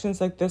how actions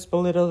like this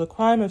belittle the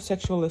crime of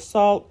sexual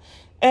assault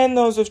and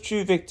those of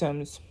true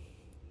victims.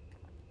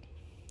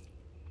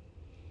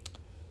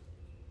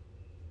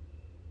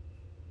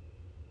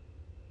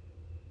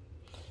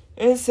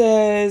 It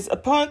says,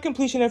 upon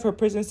completion of her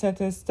prison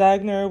sentence,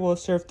 Stagner will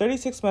serve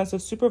 36 months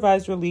of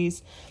supervised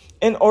release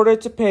in order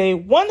to pay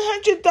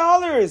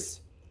 $100.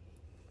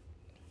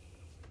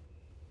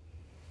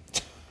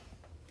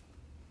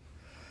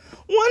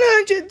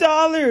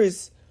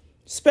 $100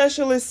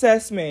 special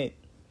assessment.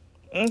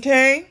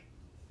 Okay?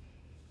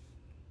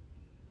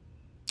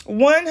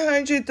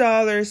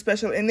 $100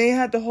 special. And they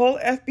had the whole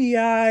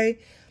FBI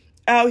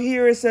out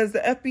here. It says the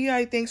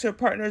FBI thanks her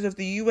partners of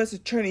the U.S.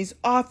 Attorney's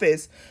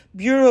Office,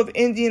 Bureau of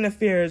Indian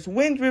Affairs,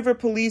 Wind River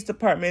Police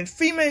Department,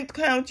 Fremont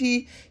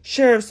County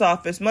Sheriff's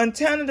Office,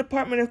 Montana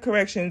Department of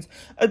Corrections,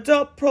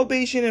 Adult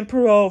Probation and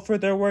Parole for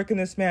their work in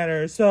this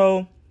matter.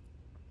 So,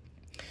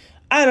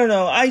 I don't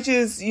know.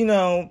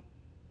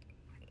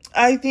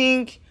 I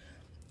think,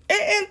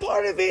 and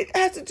part of it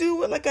has to do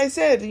with, like I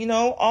said,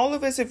 all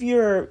of us, if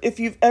you're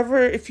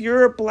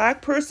a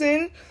black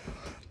person,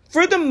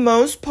 for the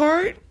most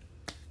part,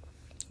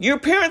 your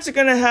parents are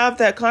going to have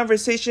that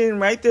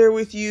conversation right there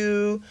with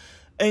you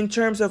in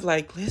terms of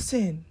like,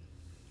 listen,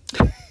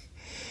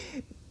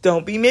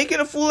 don't be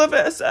making a fool of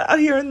us out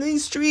here in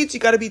these streets.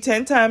 You got to be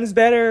 10 times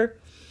better.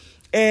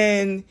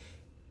 And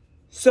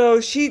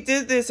so she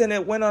did this and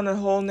it went on a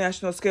whole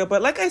national scale.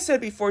 But like I said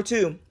before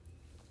too,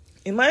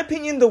 in my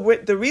opinion,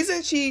 the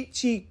reason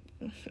she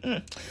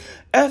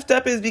effed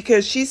up is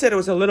because she said it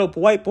was a little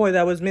white boy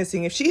that was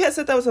missing. If she had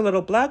said that was a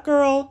little black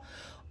girl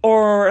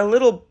or a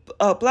little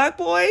black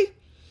boy,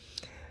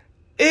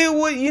 it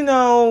would,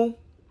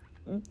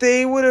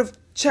 they would have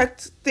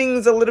checked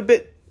things a little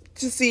bit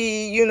to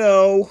see,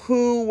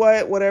 who,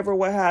 what, whatever,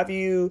 what have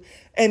you,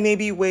 and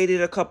maybe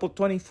waited a couple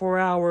 24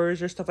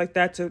 hours or stuff like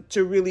that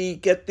to really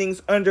get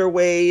things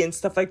underway and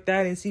stuff like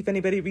that and see if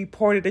anybody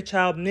reported a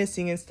child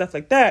missing and stuff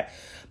like that.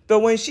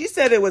 But when she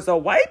said it was a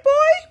white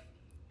boy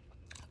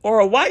or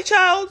a white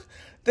child,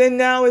 then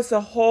now it's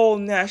a whole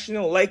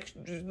national, like,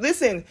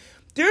 listen,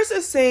 there's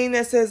a saying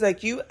that says,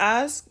 like, you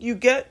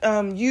get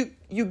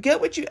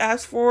what you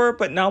asked for,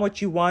 but not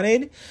what you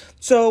wanted.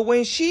 So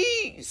when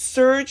she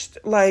searched,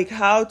 like,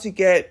 how to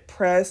get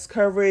press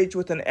coverage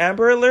with an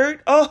Amber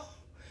Alert,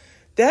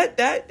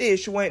 that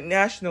dish went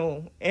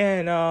national.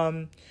 And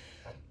I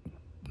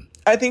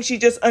think she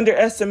just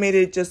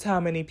underestimated just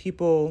how many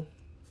people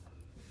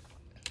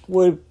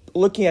would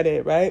look at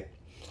it, right?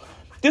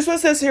 This one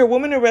says here,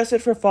 woman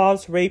arrested for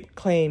false rape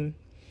claim.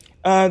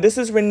 This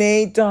is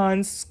Renee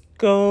Dawn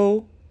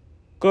Scogland,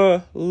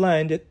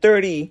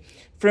 30,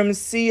 from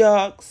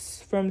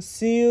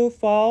Sioux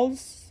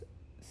Falls,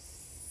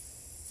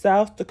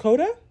 South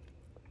Dakota.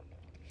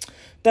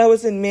 That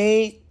was in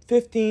May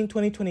 15,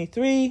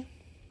 2023.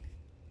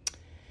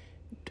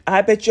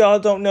 I bet y'all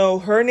don't know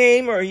her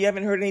name or you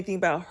haven't heard anything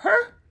about her.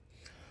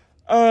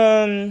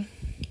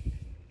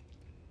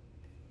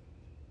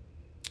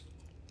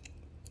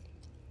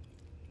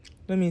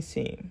 Let me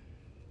see.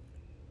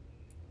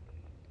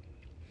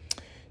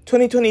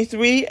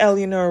 2023,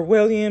 Eleanor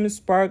Williams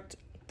sparked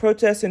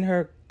protests in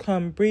her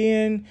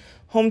Cambrian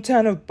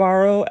hometown of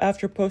Barrow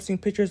after posting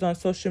pictures on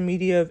social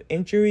media of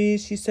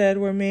injuries she said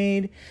were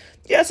made.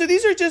 Yeah, so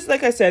these are just,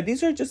 like I said,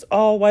 these are just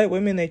all white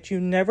women that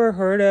you never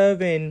heard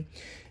of. And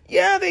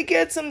yeah, they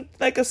get some,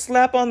 like a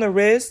slap on the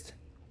wrist,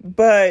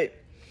 but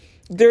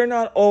they're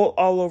not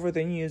all over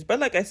the news.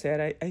 But like I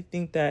said, I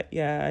think that,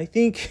 yeah, I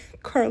think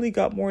Carlee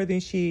got more than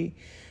she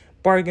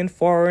bargained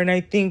for. And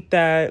I think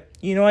that,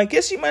 you know, I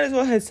guess she might as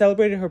well have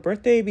celebrated her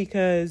birthday,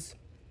 because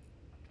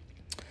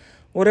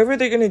whatever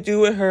they're going to do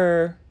with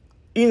her,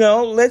 you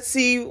know, let's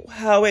see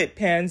how it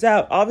pans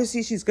out.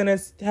 Obviously, she's going to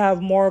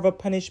have more of a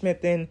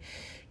punishment than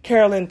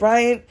Caroline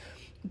Bryant,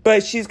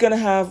 but she's going to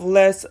have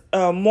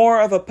more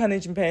of a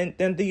punishment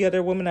than the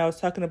other woman I was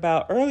talking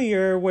about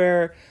earlier,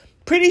 where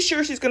pretty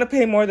sure she's going to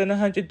pay more than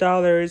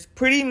 $100.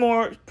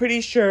 Pretty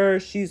sure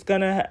she's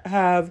going to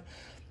have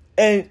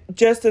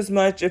just as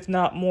much, if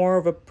not more,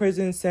 of a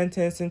prison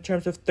sentence in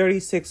terms of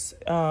 36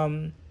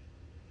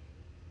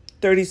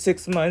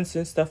 months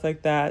and stuff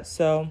like that.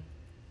 So,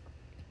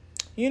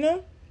 you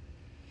know,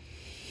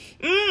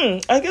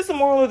 I guess the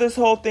moral of this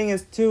whole thing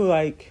is too,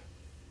 like,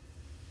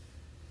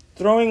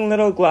 throwing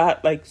little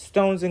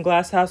stones in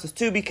glass houses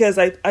too, because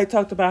I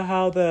talked about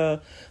how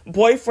the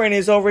boyfriend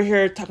is over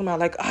here talking about,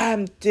 like,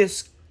 I'm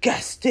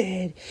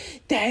disgusted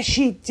that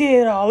she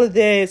did all of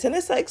this. And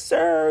it's like,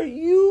 sir,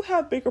 you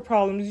have bigger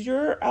problems.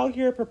 You're out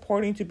here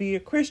purporting to be a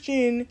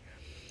Christian,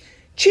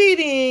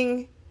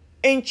 cheating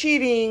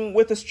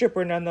with a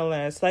stripper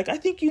nonetheless. Like, I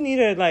think you need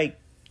to, like,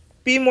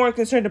 be more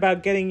concerned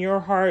about getting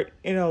your heart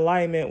in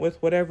alignment with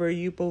whatever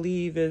you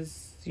believe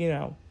is, you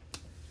know,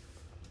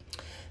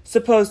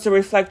 supposed to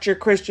reflect your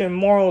Christian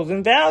morals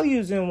and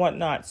values and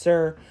whatnot,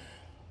 sir.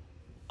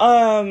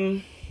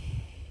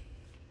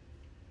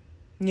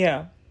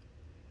 Yeah.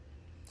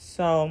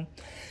 So,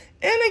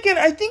 and again,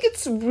 I think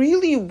it's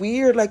really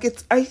weird. Like,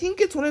 I think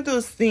it's one of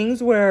those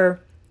things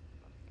where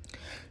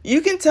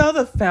you can tell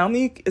the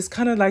family is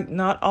kind of like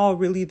not all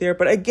really there.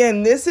 But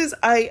again, this is,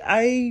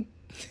 I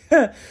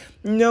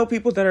know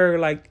people that are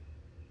like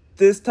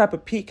this type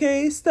of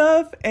PK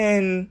stuff,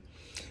 and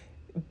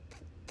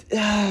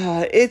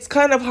it's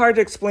kind of hard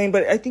to explain.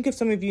 But I think if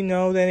some of you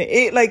know, then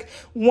it, like,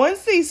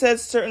 once they said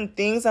certain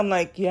things, I'm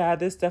like, yeah,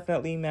 this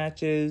definitely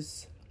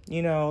matches,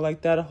 you know,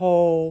 like that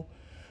whole,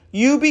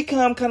 you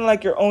become kind of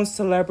like your own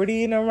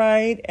celebrity in a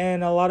right.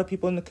 And a lot of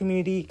people in the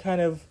community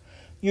kind of,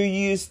 you're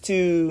used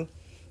to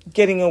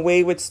getting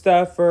away with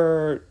stuff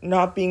or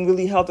not being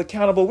really held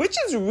accountable, which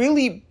is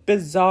really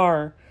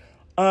bizarre.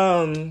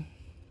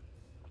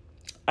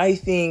 I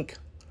think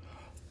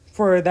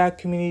for that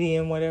community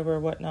and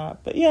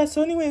whatnot. But yeah,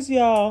 so anyways,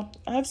 y'all,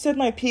 I've said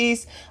my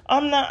piece.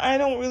 I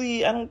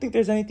don't think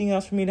there's anything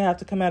else for me to have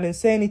to come out and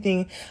say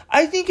anything.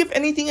 I think if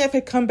anything, if I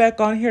come back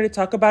on here to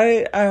talk about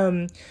it,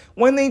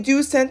 when they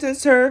do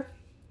sentence her,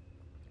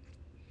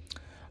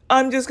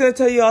 I'm just going to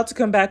tell you all to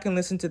come back and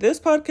listen to this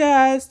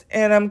podcast.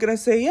 And I'm going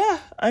to say, yeah,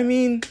 I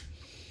mean,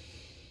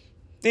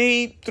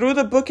 they threw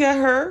the book at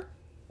her.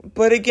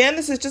 But again,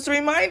 this is just a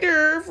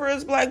reminder for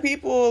us Black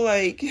people,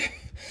 like,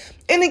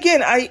 and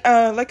again,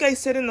 like I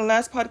said in the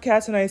last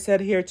podcast, and I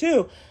said here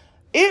too,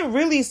 it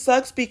really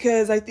sucks,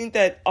 because I think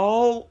that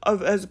all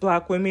of us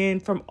Black women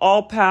from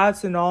all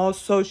paths and all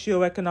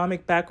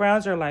socioeconomic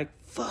backgrounds are like,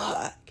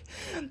 fuck,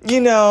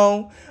 you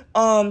know,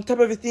 type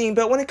of a thing.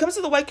 But when it comes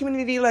to the white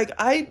community, like,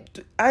 I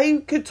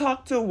could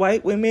talk to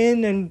white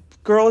women and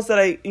girls that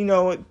I,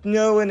 know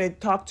and I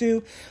talk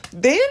to,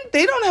 they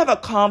don't have a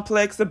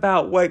complex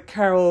about what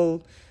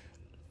Carol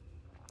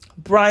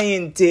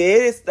Bryant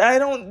did.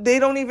 They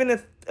don't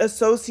even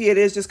associate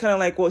it. It's just kind of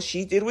like, well,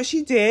 she did what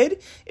she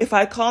did. If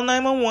I call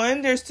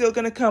 911, they're still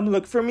going to come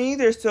look for me.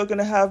 They're still going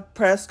to have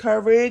press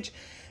coverage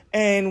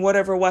and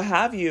whatever, what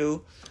have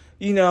you.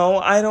 They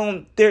don't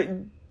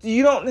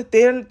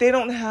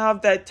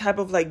have that type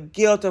of like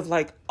guilt of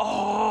like,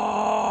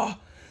 oh,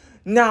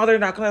 now they're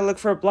not going to look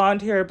for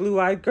blonde hair,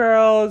 blue-eyed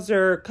girls,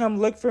 or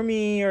come look for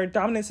me, or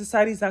dominant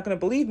society's not going to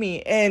believe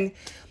me. And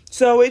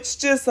so it's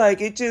just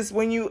like,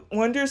 when you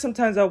wonder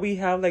sometimes that we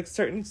have like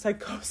certain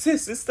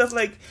psychosis and stuff,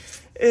 like,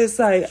 it's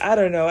like, I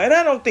don't know. And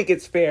I don't think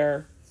it's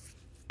fair.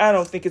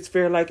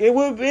 Like, it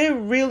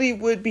really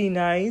would be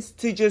nice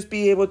to just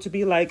be able to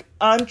be like,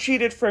 I'm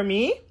treated for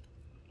me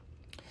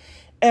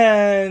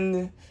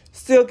and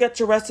still get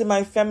to rest in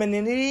my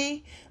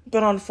femininity.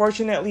 But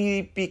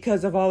unfortunately,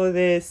 because of all of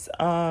this,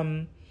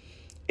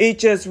 it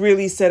just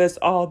really set us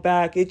all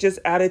back. It just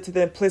added to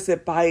the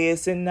implicit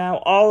bias. And now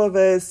all of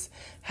us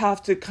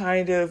have to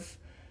kind of,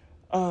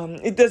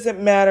 it doesn't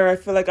matter. I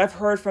feel like I've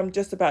heard from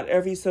just about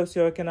every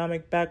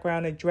socioeconomic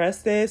background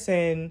address this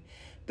and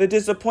the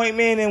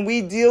disappointment, and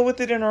we deal with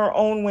it in our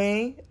own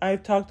way.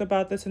 I've talked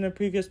about this in a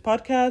previous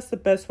podcast, the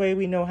best way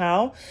we know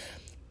how.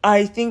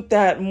 I think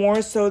that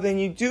more so than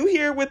you do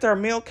here with our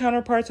male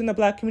counterparts in the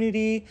Black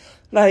community,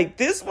 like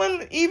this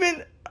one,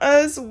 even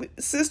us,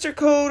 sister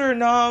code or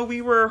not,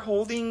 we were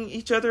holding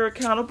each other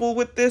accountable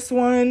with this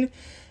one.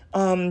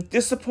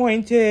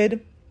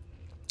 Disappointed.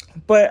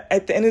 But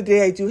at the end of the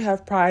day, I do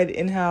have pride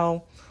in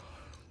how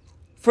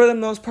for the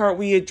most part,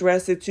 we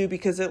address it too,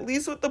 because at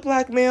least with the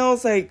black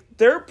males, like,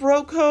 their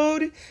bro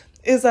code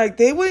is like,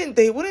 they wouldn't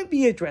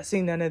be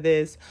addressing none of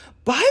this.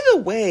 By the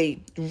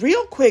way,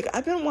 real quick,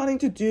 I've been wanting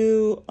to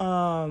do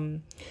a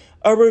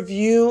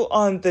review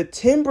on the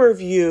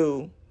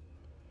Timberview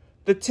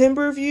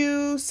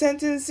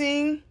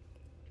sentencing.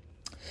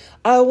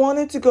 I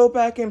wanted to go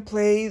back and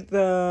play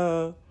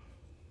the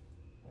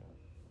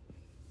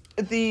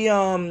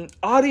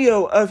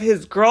audio of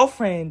his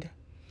girlfriend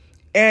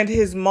and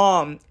his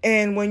mom.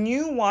 And when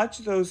you watch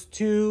those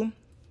two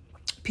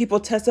people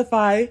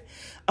testify,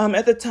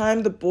 at the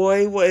time the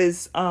boy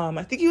was,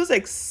 I think he was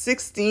like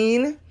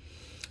 16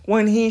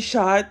 when he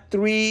shot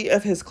 3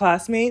 of his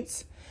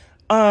classmates.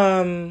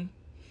 And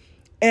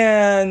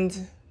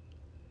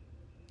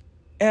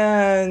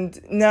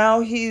now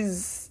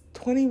he's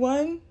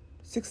 21,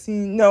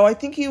 16. No, I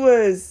think he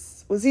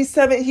was he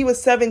 7? He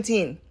was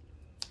 17.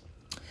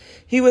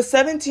 He was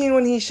 17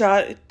 when he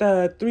shot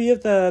the 3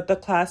 of the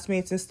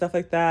classmates and stuff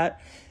like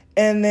that.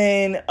 And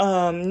then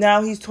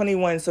now he's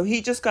 21. So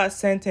he just got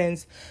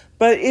sentenced.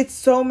 But it's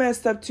so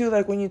messed up too,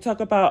 like when you talk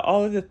about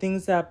all of the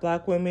things that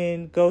black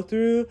women go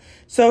through.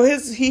 So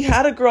he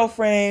had a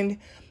girlfriend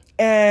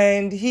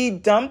and he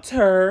dumped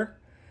her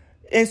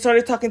and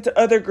started talking to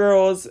other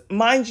girls.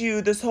 Mind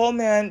you, this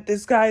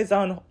guy is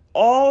on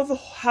all the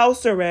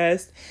house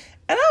arrest.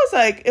 And I was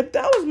like, if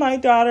that was my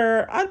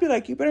daughter, I'd be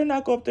like, you better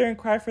not go up there and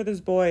cry for this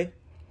boy.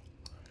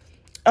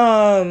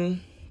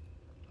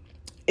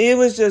 It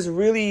was just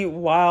really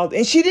wild.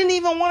 And she didn't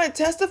even want to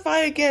testify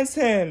against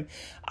him.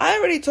 I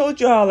already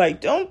told y'all, like,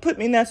 don't put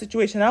me in that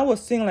situation. I will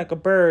sing like a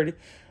bird.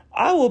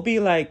 I will be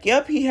like,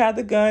 yep, he had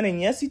the gun.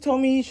 And yes, he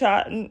told me he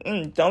shot.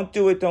 Don't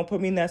do it. Don't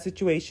put me in that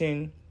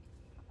situation.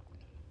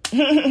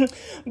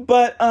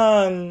 But,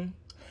 and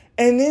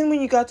then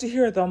when you got to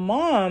hear the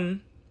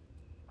mom,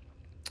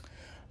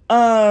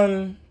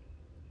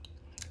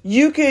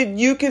 you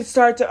could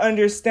start to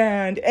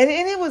understand. And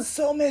it was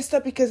so messed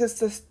up because it's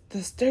the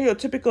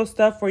stereotypical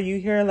stuff where you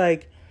hear,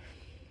 like,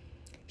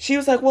 she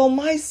was like, well,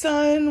 my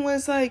son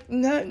was like,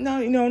 not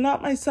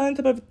my son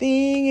type of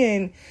thing.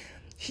 And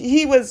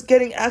he was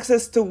getting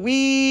access to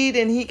weed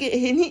and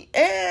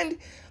and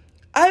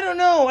I don't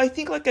know. I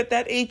think like at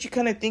that age, you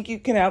kind of think you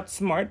can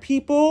outsmart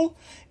people.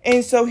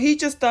 And so he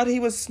just thought he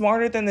was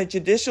smarter than the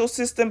judicial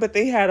system, but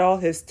they had all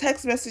his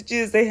text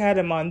messages. They had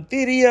him on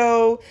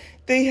video.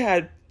 They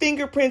had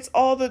fingerprints,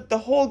 all the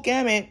whole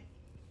gamut.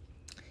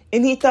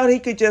 And he thought he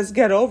could just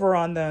get over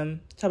on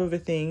them type of a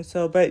thing.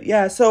 So, but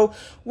yeah, so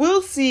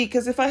we'll see.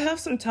 Because if I have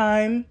some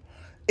time,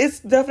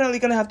 it's definitely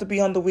going to have to be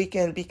on the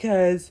weekend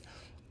because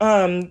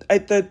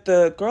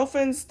the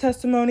girlfriend's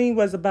testimony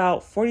was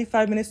about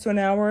 45 minutes to an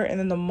hour. And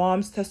then the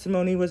mom's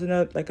testimony was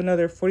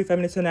another 45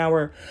 minutes to an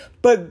hour.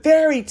 But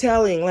very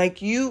telling. Like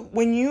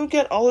when you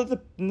get all of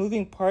the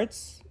moving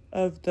parts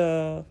of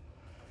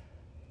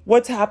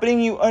what's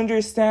happening, you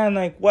understand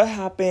like what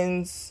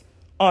happens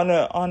on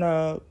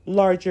a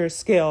larger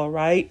scale,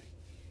 right?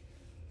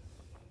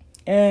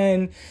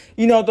 And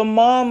the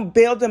mom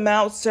bailed him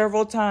out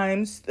several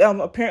times.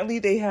 Apparently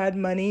they had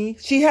money.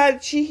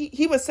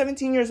 He was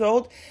 17 years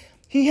old.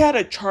 He had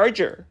a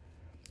Charger.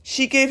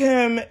 She gave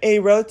him a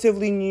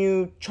relatively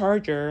new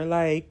Charger.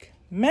 Like,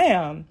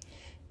 ma'am,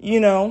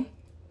 you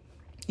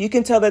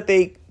can tell that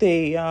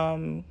they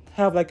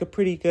have like a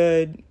pretty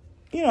good,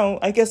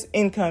 I guess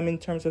income in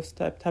terms of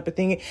type of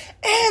thing.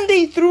 And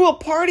they threw a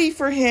party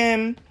for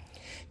him.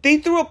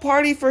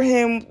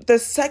 The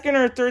second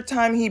or third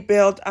time he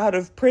bailed out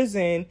of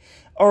prison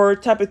or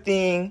type of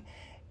thing,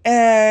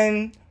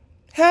 and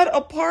had a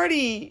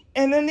party.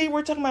 And then they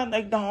were talking about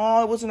like,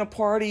 no, it wasn't a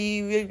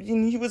party.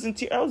 He was in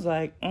tears. I was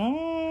like,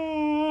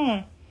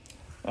 I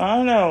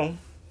don't know.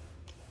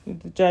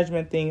 The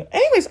judgment thing.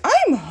 Anyways,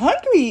 I'm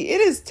hungry. It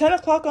is 10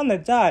 o'clock on the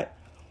dot.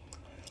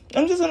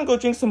 I'm just going to go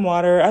drink some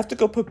water. I have to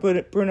go put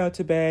Bruno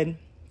to bed.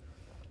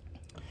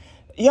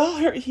 Y'all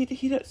heard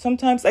he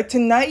sometimes, like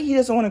tonight, he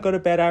doesn't want to go to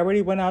bed. I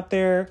already went out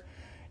there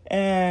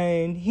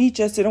and he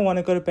just didn't want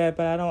to go to bed,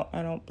 but I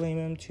don't blame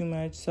him too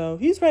much. So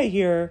he's right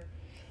here.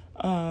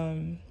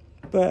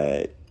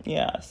 But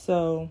yeah,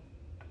 so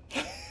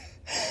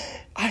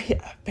I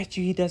bet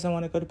you he doesn't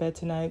want to go to bed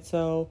tonight.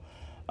 So,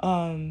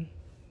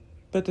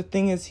 but the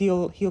thing is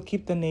he'll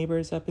keep the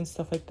neighbors up and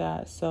stuff like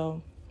that.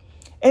 So,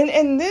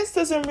 and this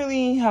doesn't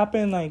really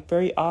happen like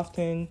very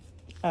often.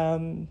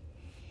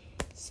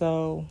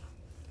 So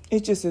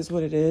it just is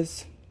what it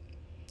is.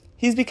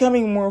 He's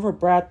becoming more of a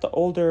brat the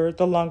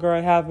longer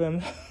I have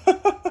him.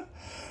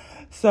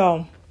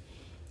 So,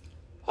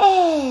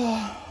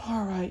 all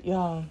right,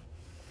 y'all.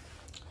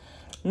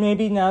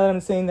 Maybe now that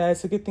I'm saying that,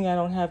 it's a good thing I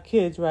don't have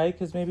kids, right?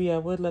 Because maybe I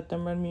would let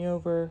them run me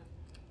over.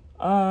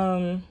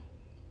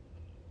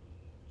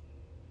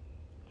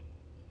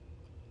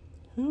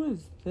 Who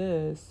is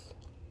this?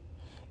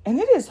 And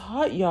it is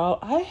hot, y'all.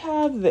 I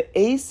have the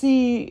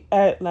AC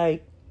at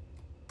like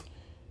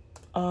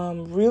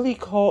really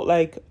cold,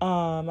 like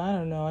I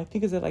don't know, I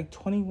think it's at like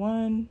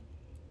 21.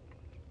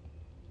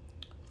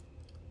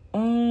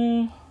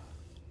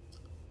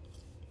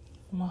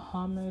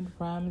 Muhammad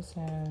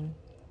Ramzan.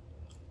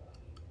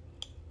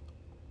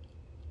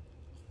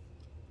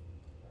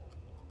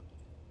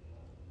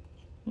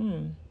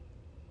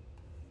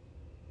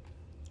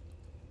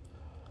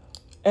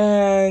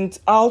 And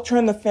I'll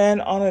turn the fan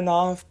on and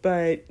off,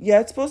 but yeah,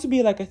 it's supposed to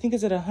be like, I think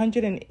it's at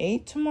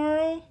 108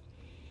 tomorrow.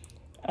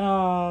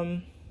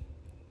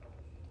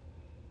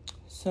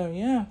 So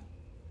yeah.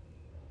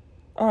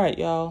 All right,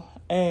 y'all.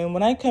 And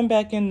when I come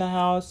back in the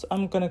house,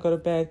 I'm going to go to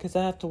bed because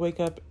I have to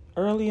wake up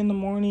early in the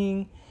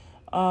morning.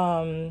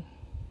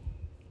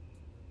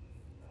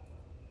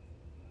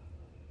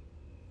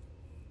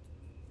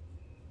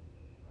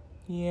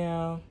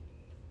 Yeah.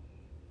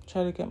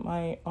 Try to get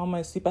all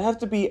my sleep. I have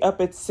to be up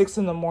at 6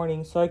 in the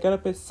morning. So I get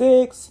up at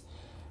 6,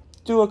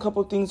 do a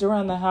couple things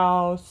around the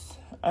house,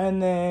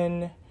 and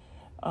then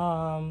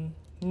no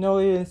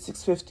later than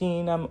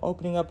 6:15, I'm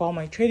opening up all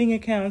my trading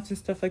accounts and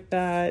stuff like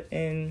that,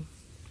 and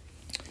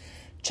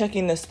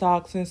checking the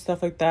stocks and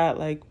stuff like that,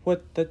 like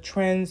what the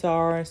trends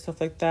are and stuff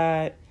like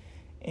that.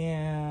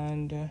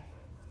 And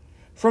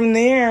from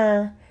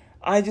there,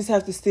 I just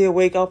have to stay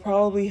awake. I'll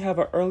probably have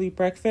an early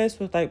breakfast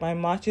with like my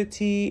matcha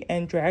tea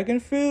and dragon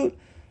fruit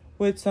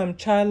with some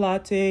chai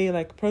latte,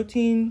 like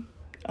protein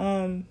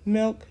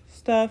milk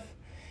stuff.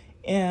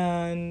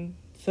 And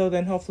so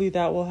then hopefully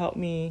that will help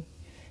me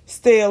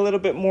stay a little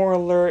bit more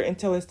alert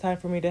until it's time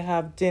for me to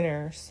have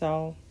dinner.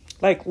 So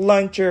like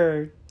lunch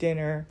or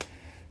dinner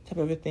type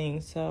of a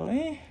thing. So,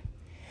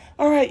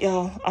 all right,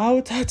 y'all. I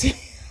will talk to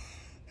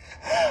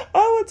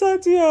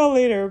y'all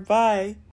later. Bye.